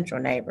in the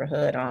central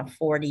neighborhood on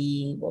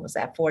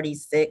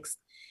 46th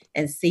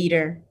and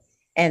Cedar.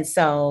 And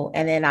so,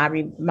 and then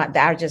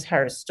I just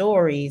heard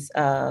stories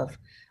of,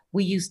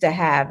 we used to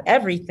have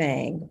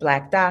everything,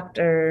 Black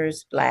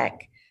doctors,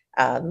 Black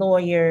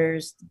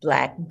lawyers,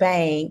 Black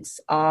banks,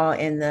 all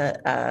in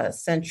the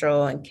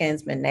central and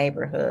Kinsman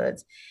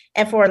neighborhoods.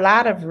 And for a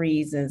lot of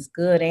reasons,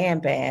 good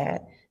and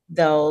bad,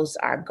 those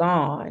are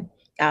gone.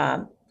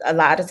 A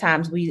lot of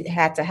times we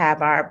had to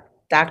have our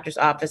doctor's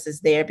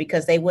offices there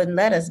because they wouldn't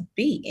let us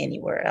be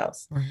anywhere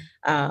else.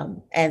 Right.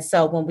 And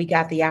so when we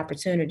got the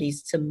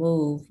opportunities to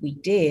move, we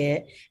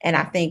did. And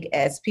I think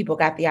as people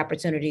got the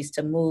opportunities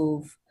to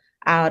move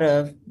out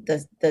of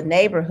the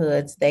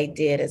neighborhoods, they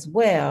did as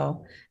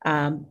well.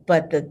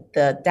 But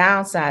the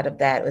downside of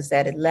that was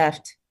that it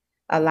left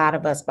a lot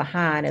of us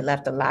behind. It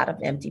left a lot of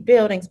empty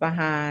buildings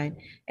behind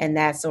and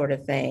that sort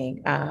of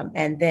thing.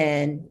 And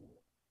then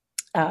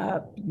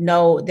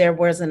no, there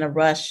wasn't a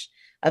rush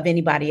of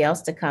anybody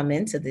else to come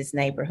into these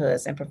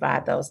neighborhoods and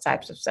provide those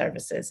types of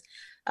services.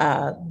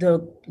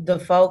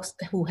 The folks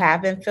who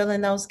have been filling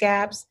those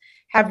gaps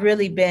have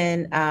really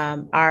been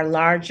our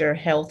larger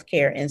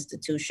healthcare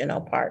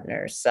institutional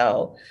partners.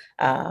 So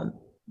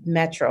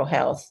Metro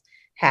Health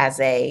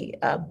has a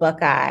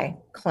Buckeye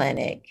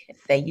clinic.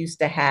 They used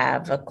to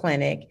have a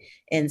clinic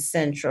in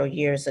Central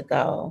years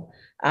ago.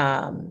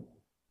 The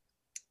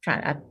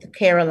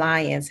Care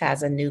Alliance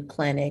has a new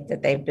clinic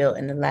that they built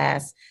in the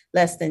less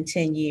than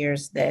 10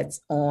 years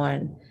that's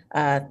on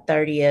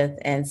 30th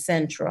and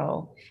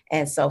Central.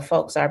 And so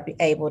folks are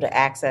able to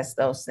access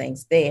those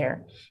things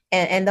there.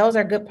 And those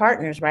are good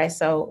partners, right?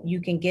 So you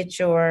can get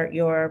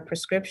your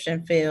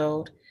prescription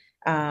filled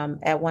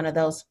at one of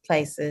those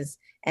places,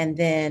 and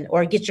then,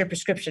 or get your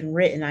prescription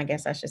written, I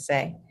guess I should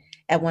say,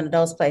 at one of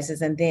those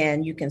places. And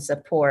then you can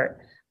support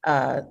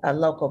a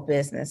local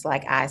business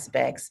like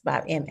ISPECZ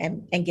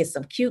and get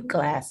some cute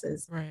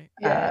glasses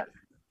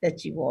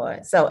that you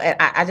want. So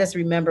I just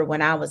remember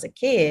when I was a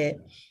kid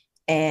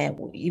and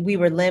we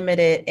were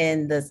limited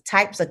in the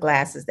types of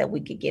glasses that we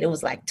could get. It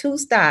was like two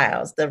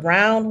styles, the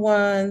round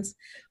ones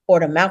or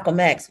the Malcolm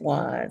X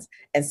ones.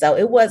 And so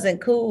it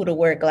wasn't cool to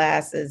wear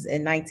glasses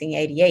in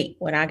 1988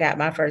 when I got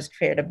my first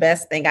pair. The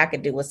best thing I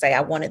could do was say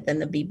I wanted them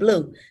to be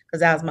blue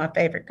because that was my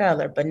favorite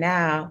color. But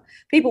now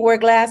people wear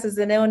glasses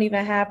and they don't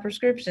even have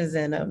prescriptions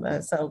in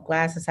them. So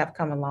glasses have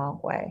come a long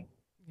way.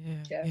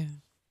 Yeah.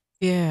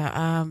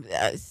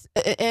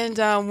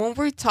 And when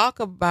we talk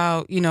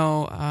about,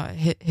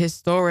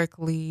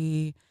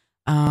 historically,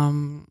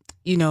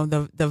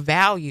 the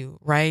value,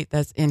 right,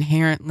 that's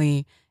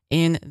inherently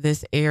in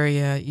this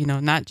area,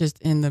 not just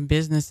in the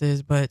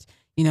businesses, but,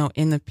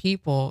 in the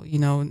people,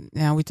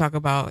 now we talk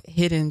about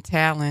hidden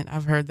talent.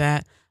 I've heard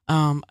that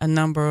a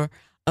number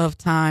of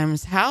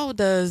times. How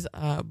does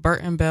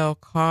Burten Bell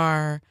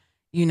Carr,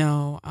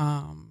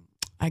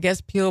 I guess,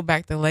 peel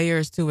back the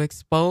layers to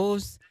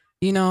expose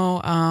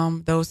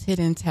those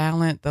hidden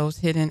talent, those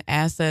hidden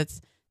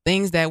assets,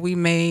 things that we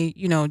may,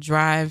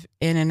 drive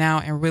in and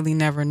out and really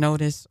never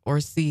notice or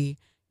see,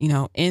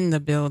 in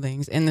the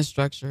buildings, in the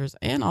structures,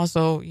 and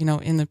also,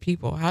 in the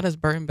people. How does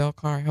Burten Bell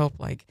Carr help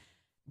like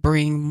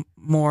bring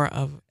more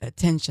of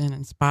attention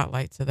and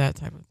spotlight to that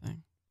type of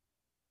thing?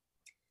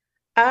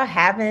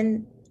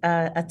 Having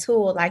a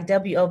tool like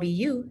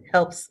WOVU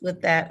helps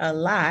with that a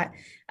lot.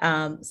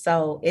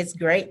 So it's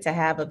great to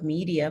have a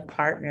media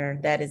partner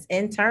that is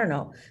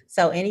internal.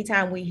 So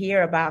anytime we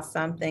hear about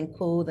something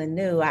cool and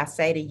new, I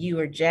say to you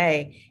or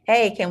Jay,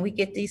 hey, can we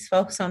get these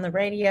folks on the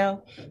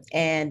radio?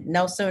 And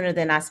no sooner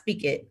than I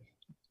speak it,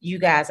 you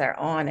guys are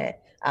on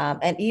it.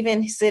 And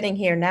even sitting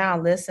here now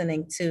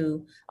listening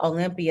to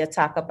Olympia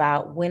talk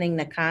about winning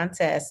the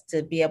contest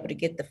to be able to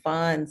get the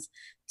funds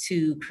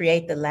to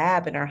create the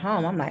lab in her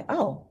home, I'm like,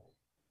 oh,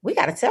 we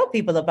got to tell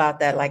people about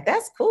that. Like,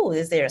 that's cool.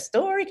 Is there a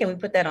story? Can we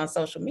put that on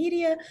social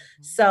media?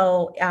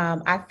 So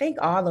I think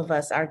all of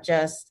us are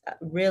just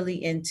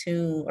really in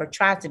tune, or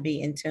try to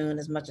be in tune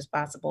as much as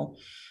possible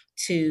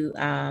to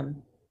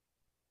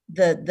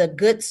the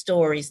good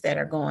stories that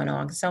are going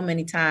on. So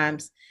many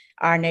times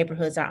our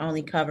neighborhoods are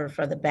only covered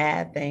for the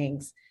bad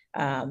things.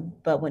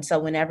 But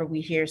whenever we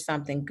hear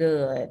something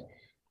good,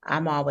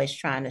 I'm always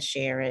trying to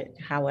share it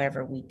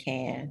however we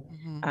can.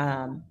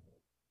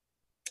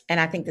 And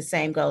I think the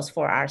same goes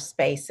for our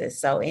spaces.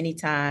 So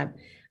anytime,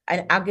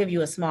 I'll give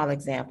you a small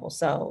example.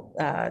 So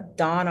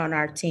Dawn on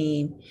our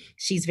team,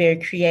 she's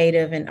very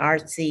creative and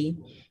artsy.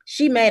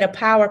 She made a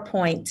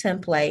PowerPoint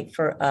template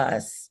for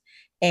us.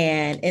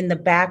 And in the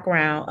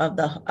background of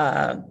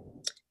the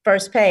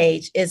first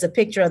page is a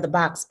picture of the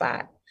box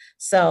spot.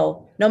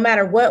 So no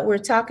matter what we're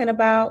talking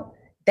about,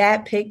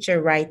 that picture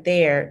right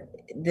there,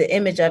 the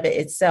image of it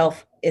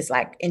itself is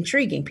like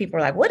intriguing. People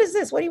are like, what is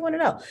this? What do you want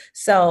to know?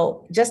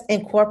 So just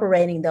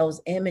incorporating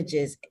those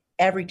images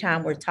every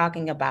time we're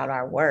talking about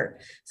our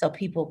work, so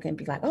people can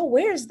be like, oh,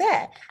 where's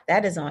that?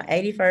 That is on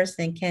 81st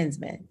and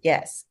Kinsman.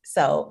 Yes.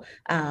 So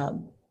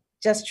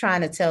just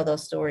trying to tell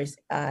those stories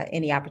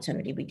any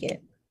opportunity we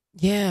get.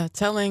 Yeah,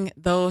 telling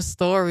those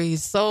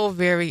stories, so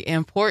very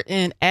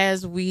important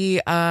as we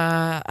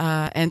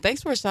and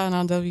thanks for shouting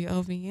on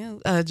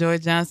WOVU, Joy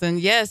Johnson.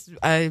 Yes,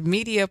 a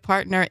media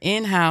partner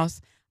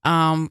in-house,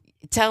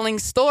 telling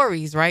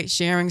stories, right?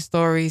 Sharing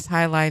stories,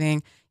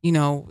 highlighting,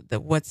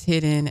 what's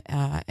hidden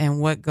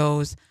and what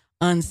goes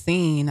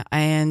unseen,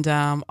 and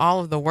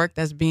all of the work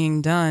that's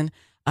being done,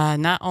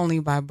 not only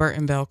by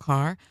Burten Bell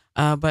Carr,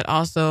 but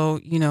also,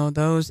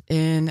 those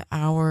in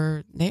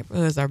our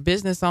neighborhoods, our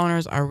business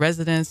owners, our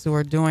residents who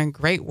are doing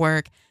great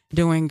work,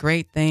 doing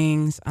great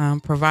things,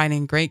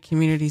 providing great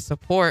community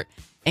support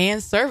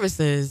and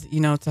services,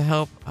 to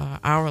help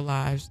our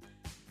lives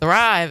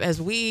thrive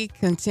as we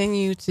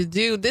continue to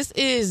do. This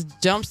is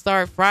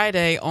Jumpstart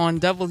Friday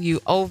on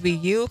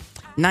WOVU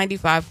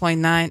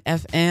 95.9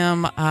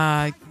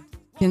 FM.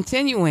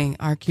 Continuing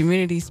our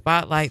community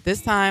spotlight,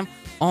 this time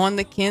on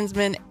the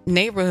Kinsman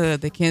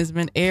neighborhood, the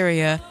Kinsman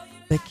area,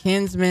 the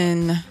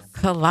Kinsman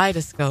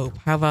kaleidoscope.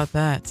 How about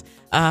that?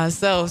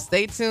 So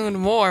stay tuned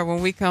more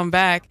when we come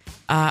back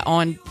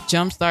on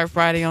Jumpstart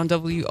Friday on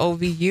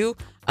WOVU.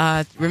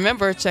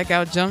 Remember, check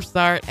out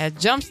Jumpstart at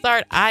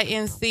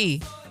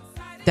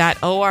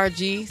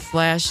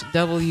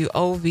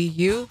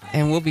jumpstartinc.org/WOVU,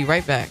 and we'll be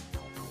right back.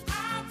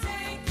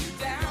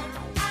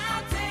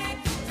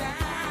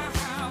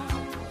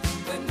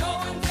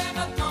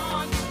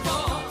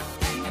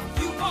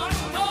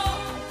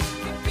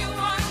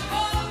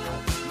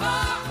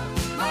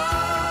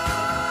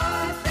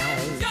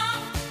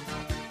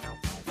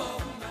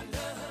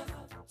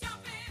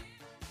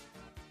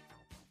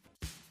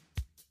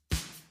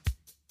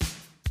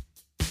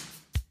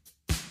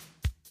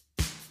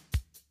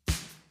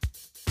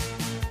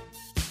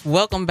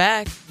 Welcome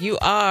back. You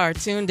are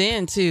tuned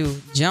in to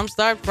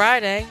Jumpstart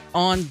Friday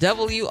on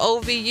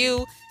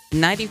WOVU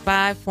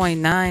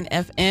 95.9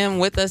 FM.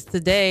 With us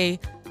today,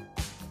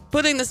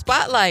 putting the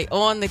spotlight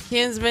on the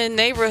Kinsman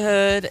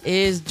neighborhood,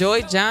 is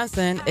Joy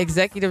Johnson,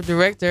 Executive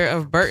Director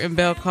of Burten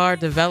Bell Carr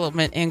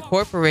Development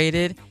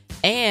Incorporated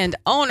and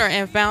owner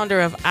and founder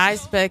of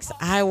ISPECZ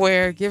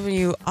Eyewear, giving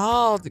you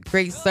all the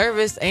great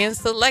service and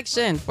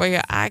selection for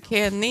your eye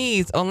care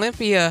needs.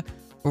 Olympia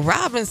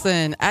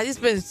Robinson, it's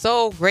been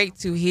so great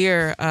to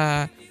hear,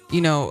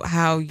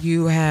 how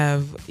you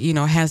have,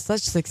 had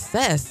such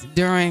success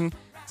during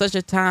such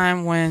a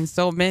time when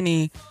so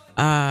many,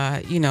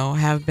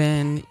 have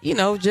been,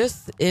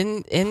 just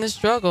in the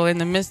struggle, in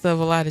the midst of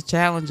a lot of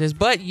challenges.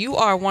 But you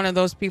are one of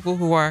those people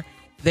who are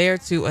there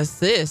to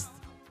assist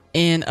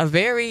in a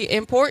very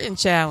important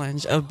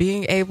challenge of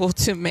being able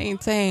to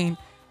maintain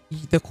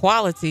the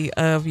quality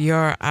of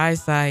your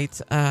eyesight,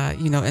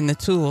 and the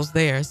tools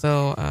there.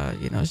 So,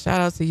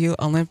 shout out to you,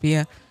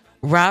 Olympia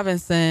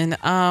Robinson.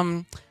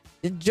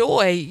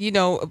 Joy,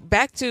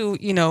 back to,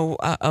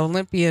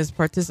 Olympia's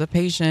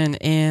participation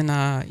in,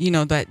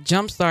 that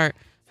Jumpstart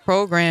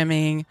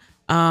programming.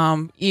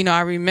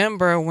 I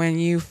remember when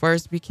you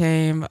first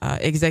became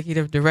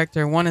executive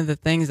director, one of the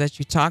things that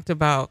you talked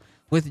about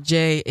with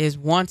Jay is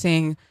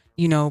wanting,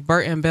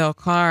 Burten Bell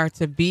Carr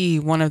to be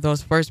one of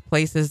those first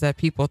places that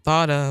people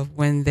thought of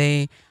when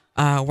they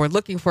were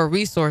looking for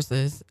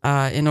resources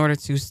in order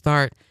to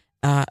start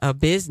a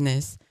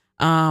business.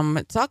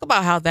 Talk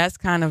about how that's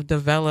kind of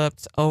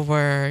developed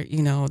over,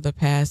 the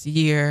past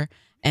year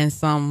and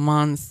some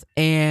months,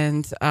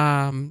 and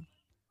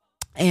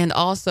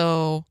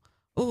also,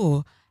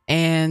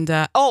 and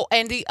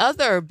the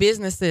other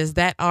businesses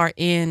that are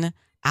in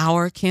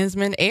our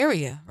Kinsman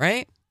area,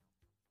 right?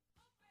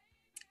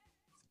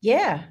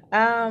 Yeah.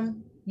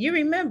 You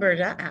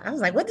remembered. I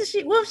was like, what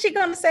was she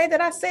going to say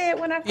that I said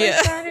when I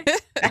first started?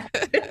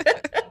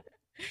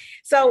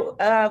 So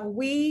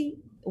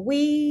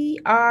we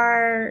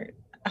are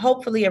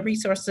hopefully a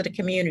resource to the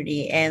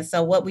community. And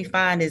so what we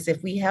find is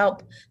if we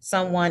help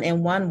someone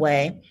in one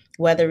way,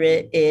 whether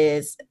it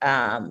is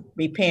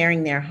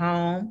repairing their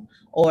home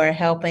or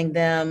helping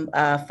them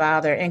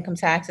file their income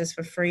taxes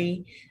for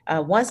free,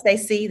 once they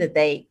see that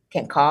they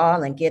can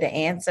call and get an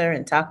answer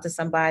and talk to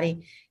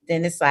somebody,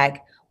 then it's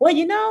like,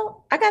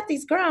 well, I got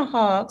these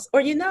groundhogs,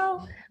 or,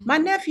 my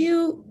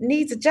nephew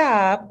needs a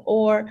job,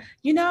 or,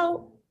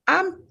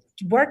 I'm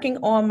working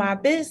on my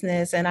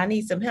business and I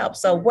need some help.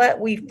 So what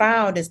we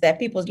found is that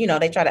people,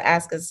 they try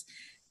to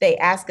they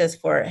ask us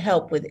for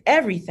help with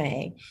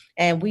everything.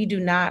 And we do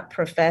not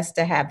profess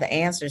to have the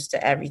answers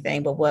to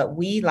everything. But what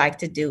we like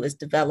to do is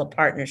develop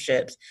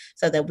partnerships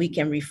so that we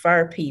can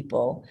refer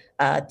people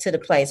to the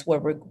place where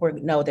we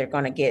know they're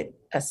going to get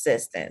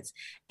assistance.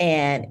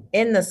 And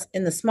in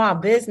the small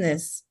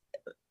business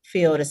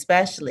field,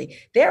 especially,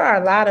 there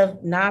are a lot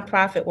of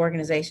nonprofit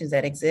organizations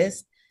that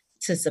exist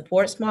to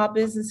support small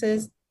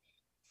businesses,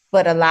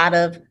 but a lot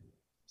of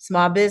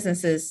small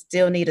businesses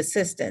still need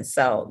assistance.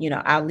 So,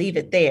 I'll leave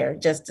it there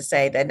just to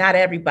say that not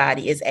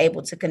everybody is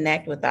able to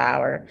connect with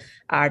our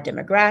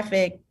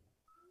demographic,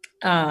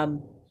 or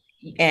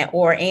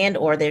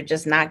they're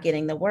just not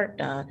getting the work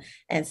done.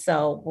 And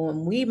so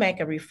when we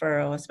make a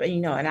referral,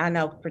 and I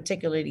know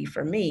particularly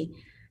for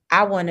me,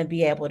 I want to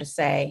be able to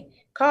say,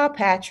 call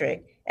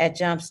Patrick at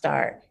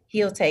Jumpstart.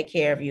 He'll take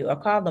care of you, or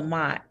call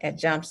Lamont at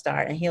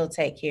Jumpstart and he'll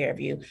take care of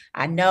you.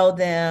 I know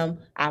them.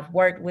 I've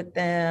worked with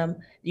them,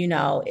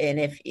 and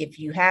if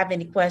you have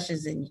any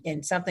questions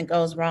and something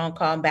goes wrong,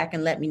 call them back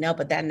and let me know,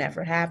 but that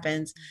never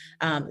happens.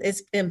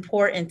 It's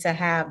important to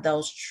have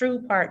those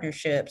true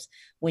partnerships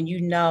when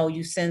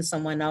you send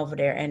someone over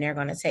there and they're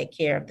going to take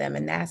care of them.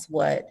 And that's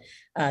what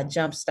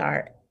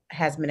Jumpstart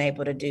has been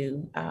able to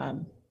do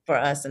for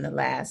us in the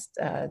last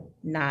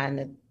 9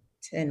 to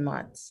 10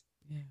 months,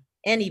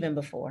 and even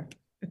before.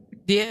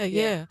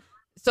 Yeah.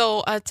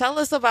 So tell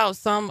us about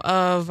some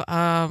of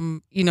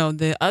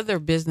the other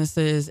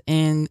businesses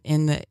in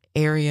the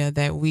area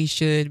that we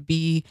should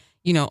be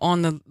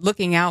on the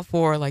looking out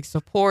for, like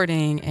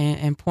supporting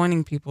and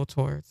pointing people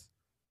towards.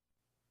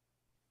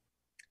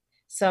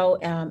 So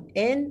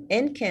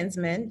in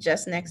Kinsman,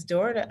 just next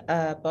door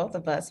to both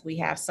of us, we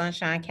have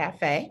Sunshine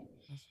Cafe,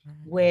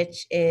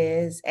 which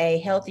is a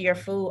healthier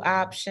food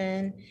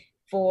option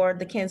for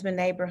the Kinsman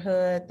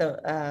neighborhood.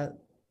 The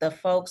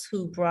folks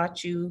who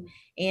brought you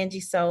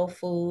Angie Soul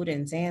Food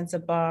and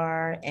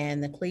Zanzibar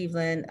and the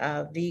Cleveland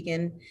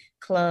Vegan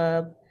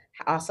Club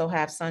also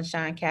have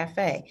Sunshine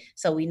Cafe.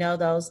 So we know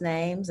those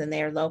names, and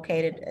they're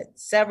located at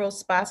several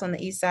spots on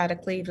the east side of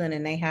Cleveland,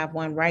 and they have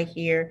one right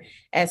here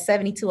at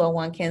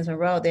 7201 Kinsman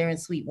Road. They're in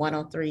Suite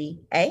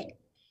 103A.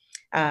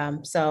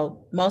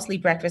 So mostly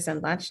breakfast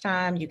and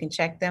lunchtime. You can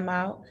check them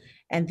out.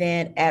 And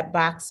then at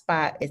Box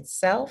Spot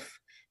itself,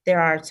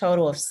 there are a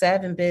total of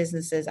 7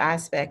 businesses.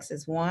 ISPECZ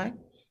is one.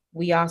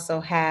 We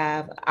also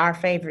have Our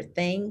Favorite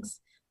Things,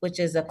 which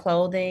is a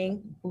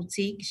clothing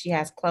boutique. She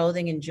has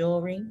clothing and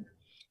jewelry.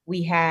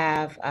 We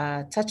have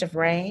Touch of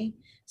Rain.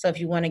 So if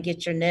you want to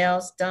get your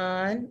nails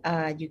done,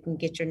 you can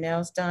get your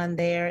nails done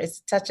there. It's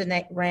Touch of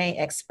Rain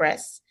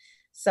Express.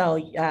 So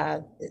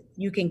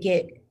you can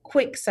get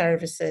quick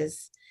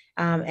services.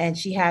 And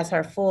she has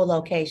her full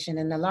location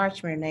in the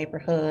Larchmere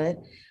neighborhood.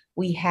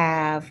 We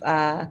have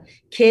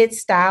Kids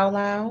Style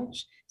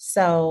Lounge.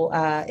 So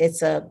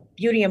it's a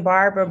beauty and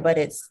barber, but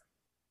it's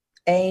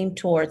aimed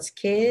towards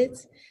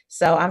kids.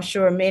 So I'm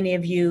sure many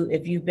of you,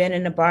 if you've been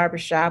in a barber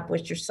shop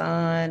with your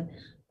son,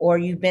 or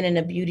you've been in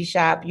a beauty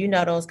shop,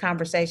 those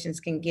conversations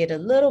can get a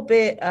little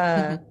bit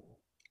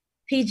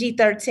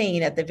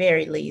PG-13 at the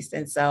very least.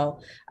 And so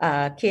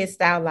Kids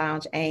Style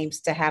Lounge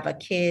aims to have a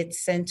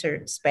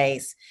kid-centered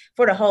space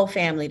for the whole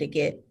family to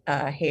get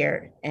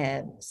hair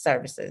and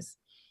services.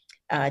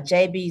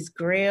 JB's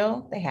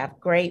Grill, they have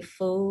great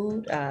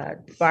food,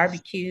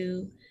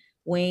 barbecue,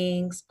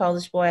 wings.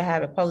 Polish Boy, I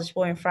have a Polish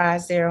Boy and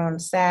fries there on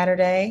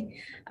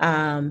Saturday.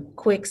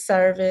 Quick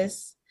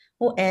service.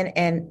 Well,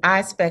 and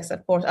ISPECZ,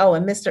 of course. Oh,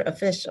 and Mr.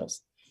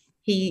 Officials.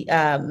 He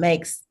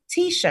makes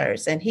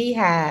T-shirts, and he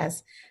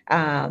has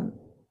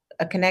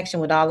a connection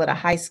with all of the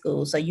high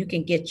schools. So you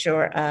can get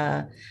your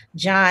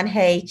John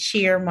Hay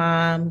Cheer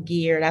Mom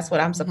gear. That's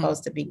what I'm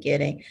supposed to be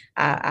getting.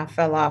 I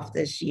fell off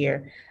this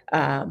year.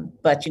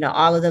 But,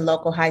 all of the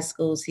local high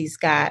schools, he's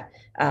got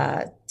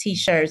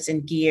T-shirts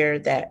and gear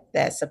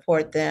that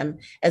support them,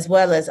 as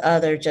well as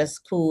other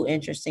just cool,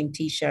 interesting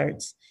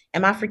T-shirts.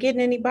 Am I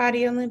forgetting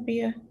anybody,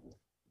 Olympia?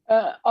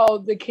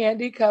 The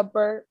candy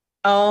cupboard.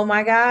 Oh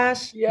my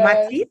gosh. Yes.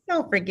 My teeth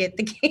don't forget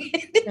the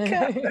candy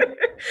cupboard.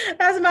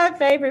 That's my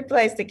favorite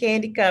place, the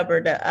candy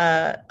cupboard,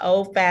 the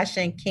old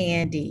fashioned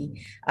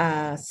candy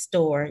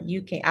store.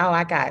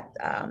 I got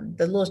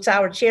the little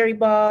sour cherry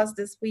balls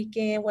this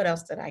weekend. What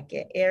else did I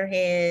get?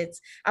 Airheads.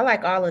 I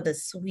like all of the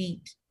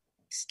sweet,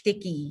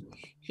 sticky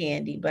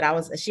candy, but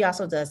she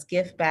also does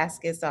gift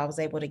baskets. So I was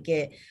able to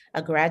get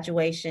a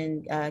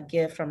graduation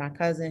gift from my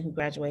cousin who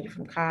graduated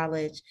from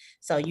college.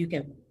 So you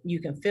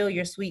can fill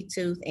your sweet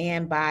tooth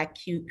and buy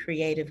cute,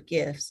 creative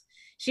gifts.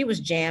 She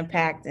was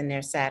jam-packed in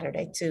there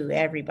Saturday too.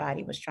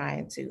 Everybody was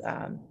trying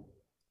to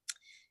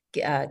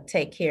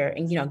take care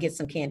and get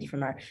some candy from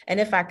her. And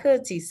if I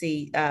could,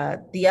 TC,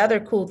 the other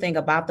cool thing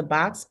about the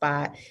box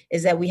spot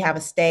is that we have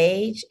a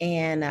stage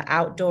and an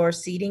outdoor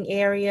seating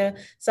area,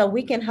 so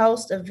we can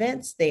host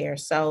events there.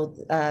 So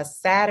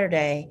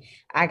Saturday,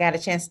 I got a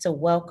chance to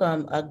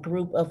welcome a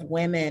group of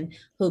women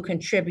who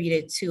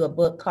contributed to a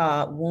book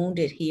called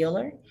Wounded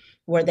Healer,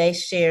 where they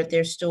shared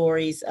their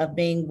stories of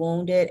being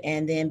wounded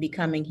and then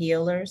becoming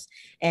healers.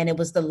 And it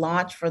was the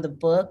launch for the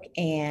book,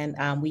 and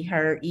we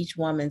heard each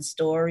woman's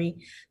story.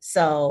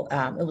 So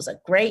it was a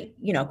great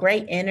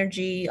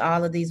energy.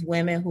 All of these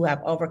women who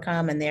have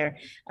overcome, and they're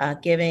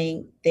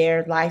giving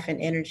their life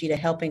and energy to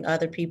helping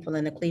other people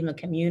in the Cleveland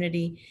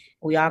community.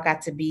 We all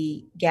got to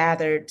be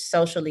gathered,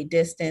 socially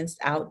distanced,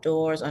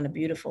 outdoors on a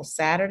beautiful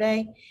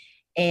Saturday.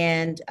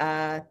 And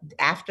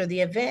after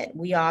the event,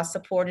 we all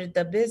supported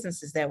the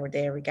businesses that were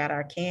there. We got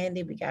our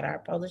candy, we got our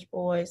Polish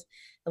boys.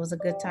 It was a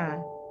good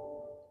time.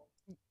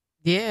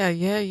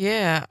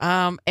 Yeah.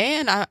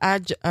 And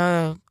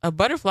a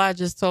butterfly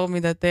just told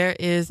me that there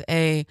is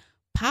a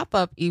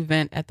pop-up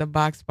event at the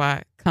Box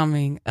Spot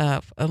coming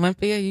up.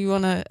 Olympia, you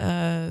want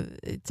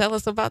to tell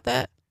us about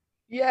that?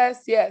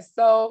 Yes.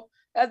 So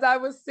as I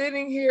was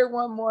sitting here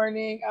one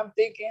morning, I'm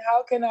thinking,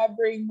 how can I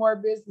bring more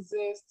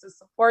businesses to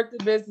support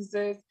the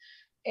businesses?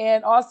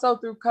 And also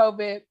through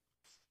COVID,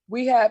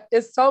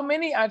 it's so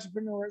many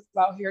entrepreneurs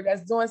out here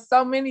that's doing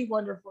so many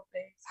wonderful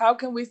things. How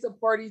can we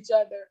support each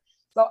other?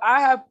 So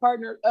I have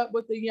partnered up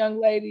with a young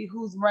lady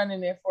who's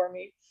running it for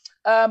me.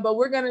 But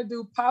we're going to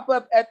do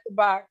pop-up at the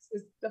box.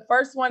 The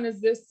first one is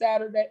this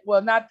Saturday.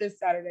 Well, not this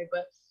Saturday,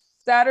 but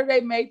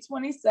Saturday, May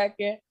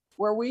 22nd,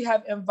 where we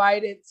have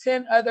invited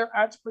 10 other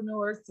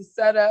entrepreneurs to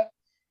set up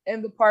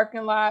in the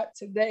parking lot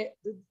today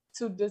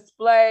to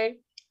display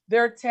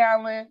their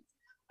talents.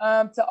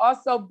 To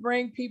also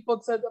bring people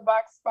to the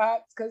box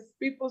spots, because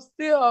people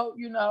still,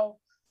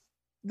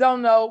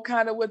 don't know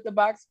kind of what the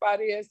box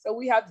spot is. So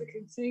we have to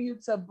continue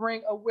to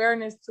bring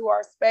awareness to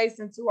our space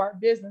and to our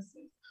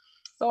businesses.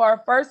 So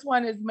our first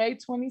one is May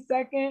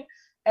 22nd,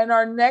 and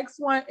our next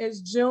one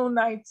is June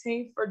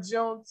 19th for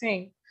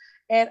Juneteenth.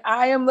 And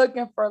I am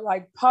looking for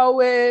like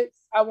poets.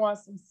 I want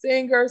some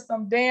singers,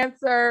 some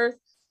dancers.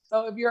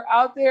 So if you're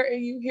out there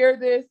and you hear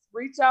this,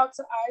 reach out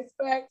to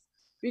ISPECZ.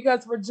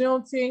 Because for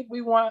Juneteenth, we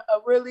want a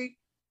really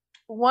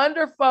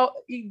wonderful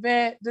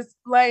event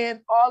displaying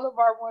all of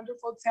our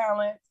wonderful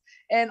talents,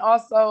 and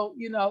also,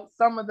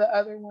 some of the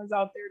other ones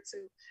out there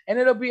too. And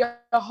it'll be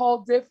a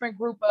whole different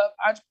group of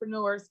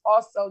entrepreneurs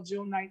also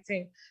June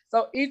 19th.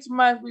 So each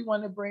month we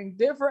want to bring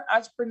different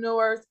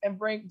entrepreneurs and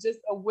bring just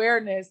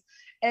awareness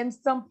and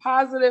some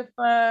positive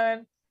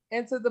fun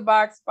into the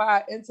box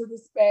spot, into the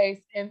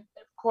space, and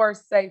of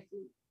course,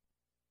 safely.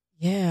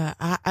 Yeah.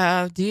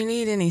 Do you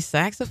need any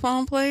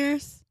saxophone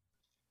players?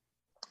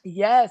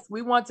 Yes,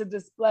 we want to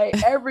display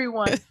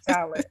everyone's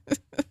talent.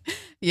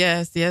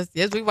 Yes.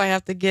 We might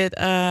have to get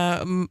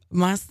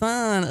my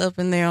son up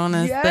in there on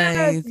the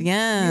stage.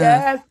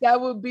 Yes, that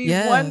would be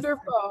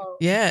wonderful.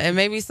 Yeah, and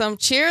maybe some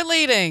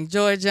cheerleading,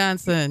 Joy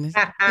Johnson.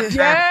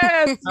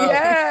 Yes.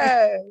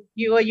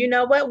 You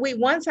know what?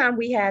 One time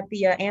we had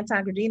the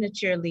Anton Gradina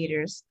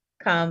cheerleaders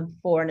come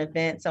for an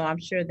event, so I'm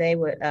sure they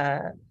would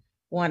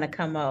want to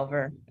come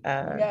over.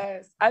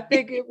 Yes, I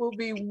think it will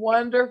be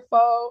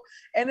wonderful.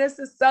 And it's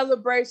a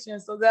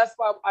celebration. So that's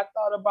why I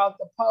thought about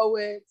the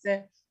poets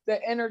and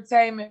the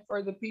entertainment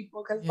for the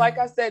people. Because like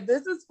I said,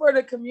 this is for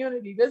the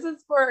community. This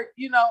is for,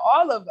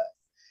 all of us.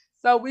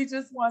 So we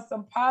just want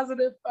some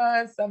positive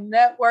fun, some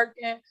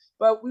networking,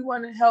 but we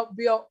want to help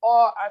build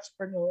all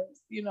entrepreneurs,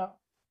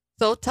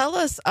 So tell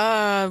us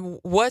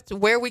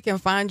where we can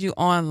find you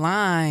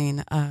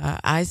online,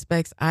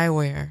 ISPECZ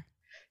Eyewear.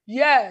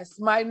 Yes,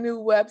 my new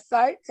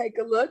website, take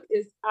a look,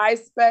 is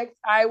ISPECZ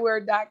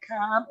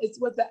It's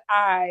with the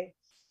I,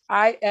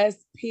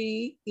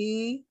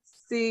 ISPECZ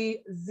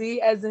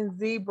as in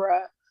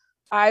zebra,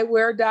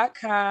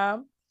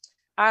 eyewear.com.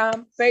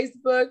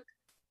 Facebook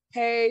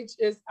page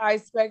is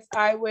ISPECZ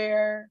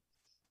Eyewear.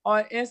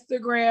 On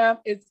Instagram,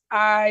 it's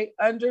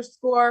I_specs.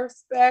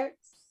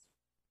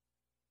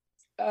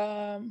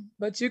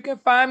 But you can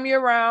find me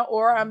around,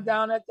 or I'm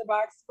down at the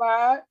box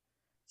spot.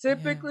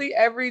 Typically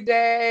every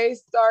day,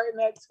 starting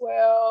at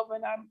 12,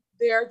 and I'm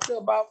there till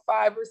about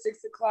 5 or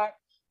 6 o'clock,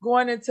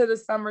 going into the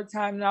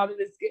summertime now that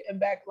it's getting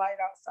back light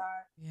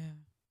outside. Yeah.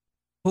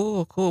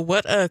 Cool.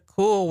 What a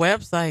cool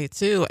website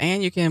too.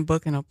 And you can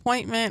book an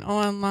appointment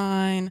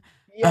online.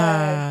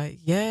 Yes.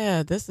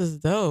 Yeah, this is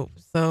dope.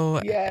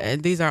 So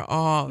Yes. these are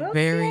all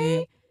very,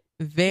 Yeah,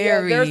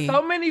 very there's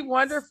so many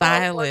wonderful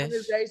stylish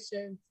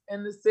organizations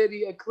in the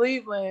city of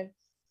Cleveland.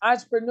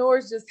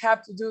 Entrepreneurs just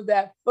have to do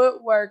that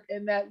footwork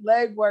and that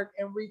leg work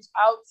and reach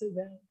out to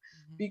them,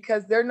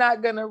 because they're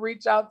not going to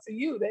reach out to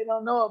you. They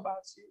don't know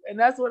about you. And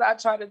that's what I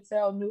try to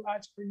tell new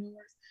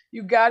entrepreneurs.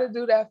 You got to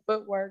do that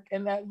footwork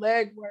and that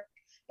leg work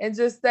and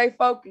just stay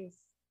focused.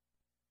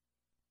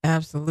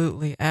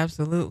 Absolutely.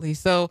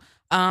 So,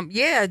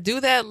 do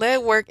that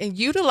lead work and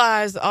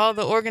utilize all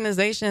the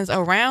organizations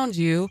around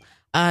you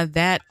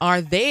that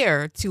are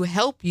there to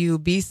help you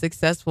be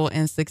successful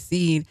and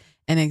succeed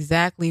in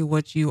exactly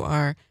what you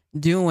are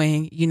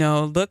doing.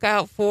 Look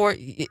out for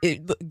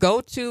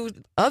go to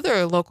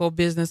other local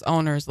business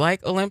owners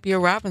like Olympia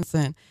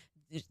Robinson.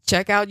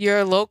 Check out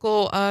your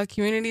local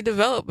community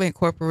development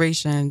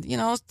corporation.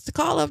 To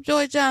call up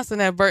Joy Johnson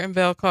at Burten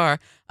Bell Carr.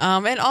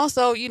 And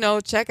also,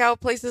 check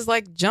out places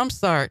like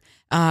Jumpstart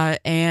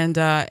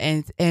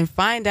and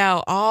find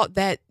out all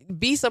that.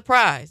 Be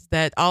surprised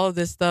that all of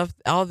this stuff,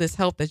 all this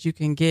help that you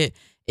can get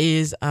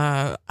is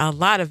a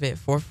lot of it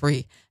for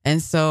free. And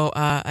so,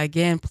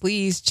 again,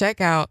 please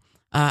check out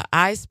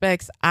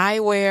ISPECZ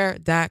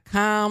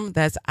Eyewear.com.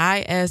 That's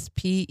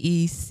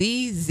ISPECZ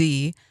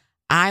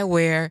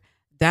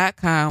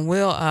Eyewear.com.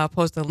 We'll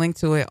post a link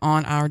to it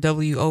on our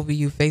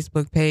WOVU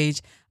Facebook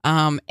page.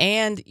 And,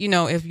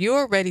 if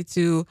you're ready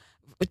to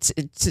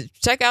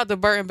check out the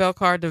Burten Bell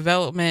Carr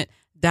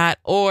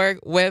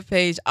Development.org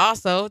webpage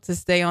also to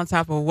stay on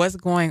top of what's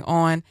going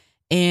on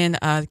in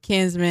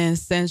Kinsman,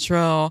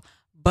 Central,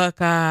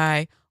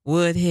 Buckeye,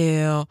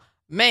 Woodhill.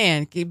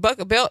 Man,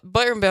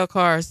 Burten Bell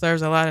Carr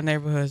serves a lot of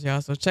neighborhoods,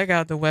 y'all. So check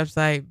out the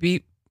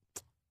website,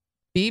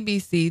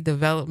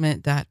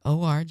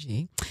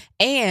 bbcdevelopment.org.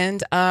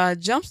 And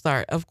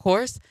Jumpstart, of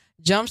course,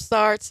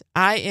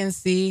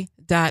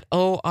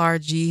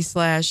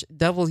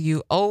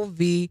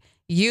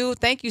 jumpstartinc.org/WOVU.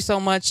 Thank you so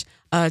much,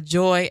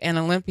 Joy and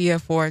Olympia,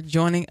 for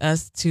joining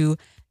us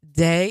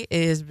today.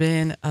 It has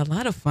been a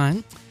lot of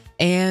fun.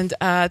 And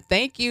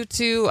thank you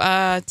to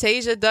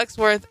Tasia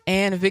Ducksworth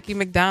and Vicki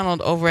McDonald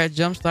over at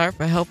Jumpstart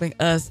for helping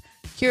us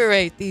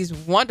curate these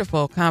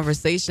wonderful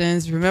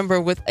conversations.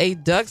 Remember, with a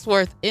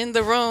Ducksworth in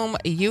the room,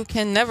 you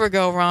can never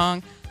go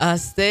wrong.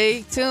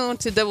 Stay tuned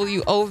to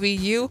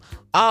WOVU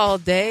all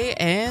day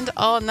and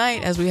all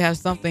night as we have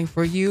something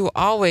for you.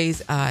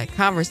 Always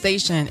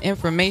conversation,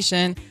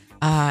 information,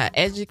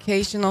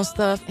 educational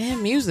stuff,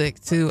 and music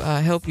to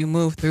help you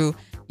move through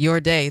your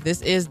day.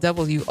 This is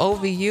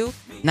WOVU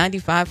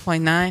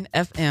 95.9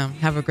 FM.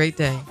 Have a great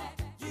day.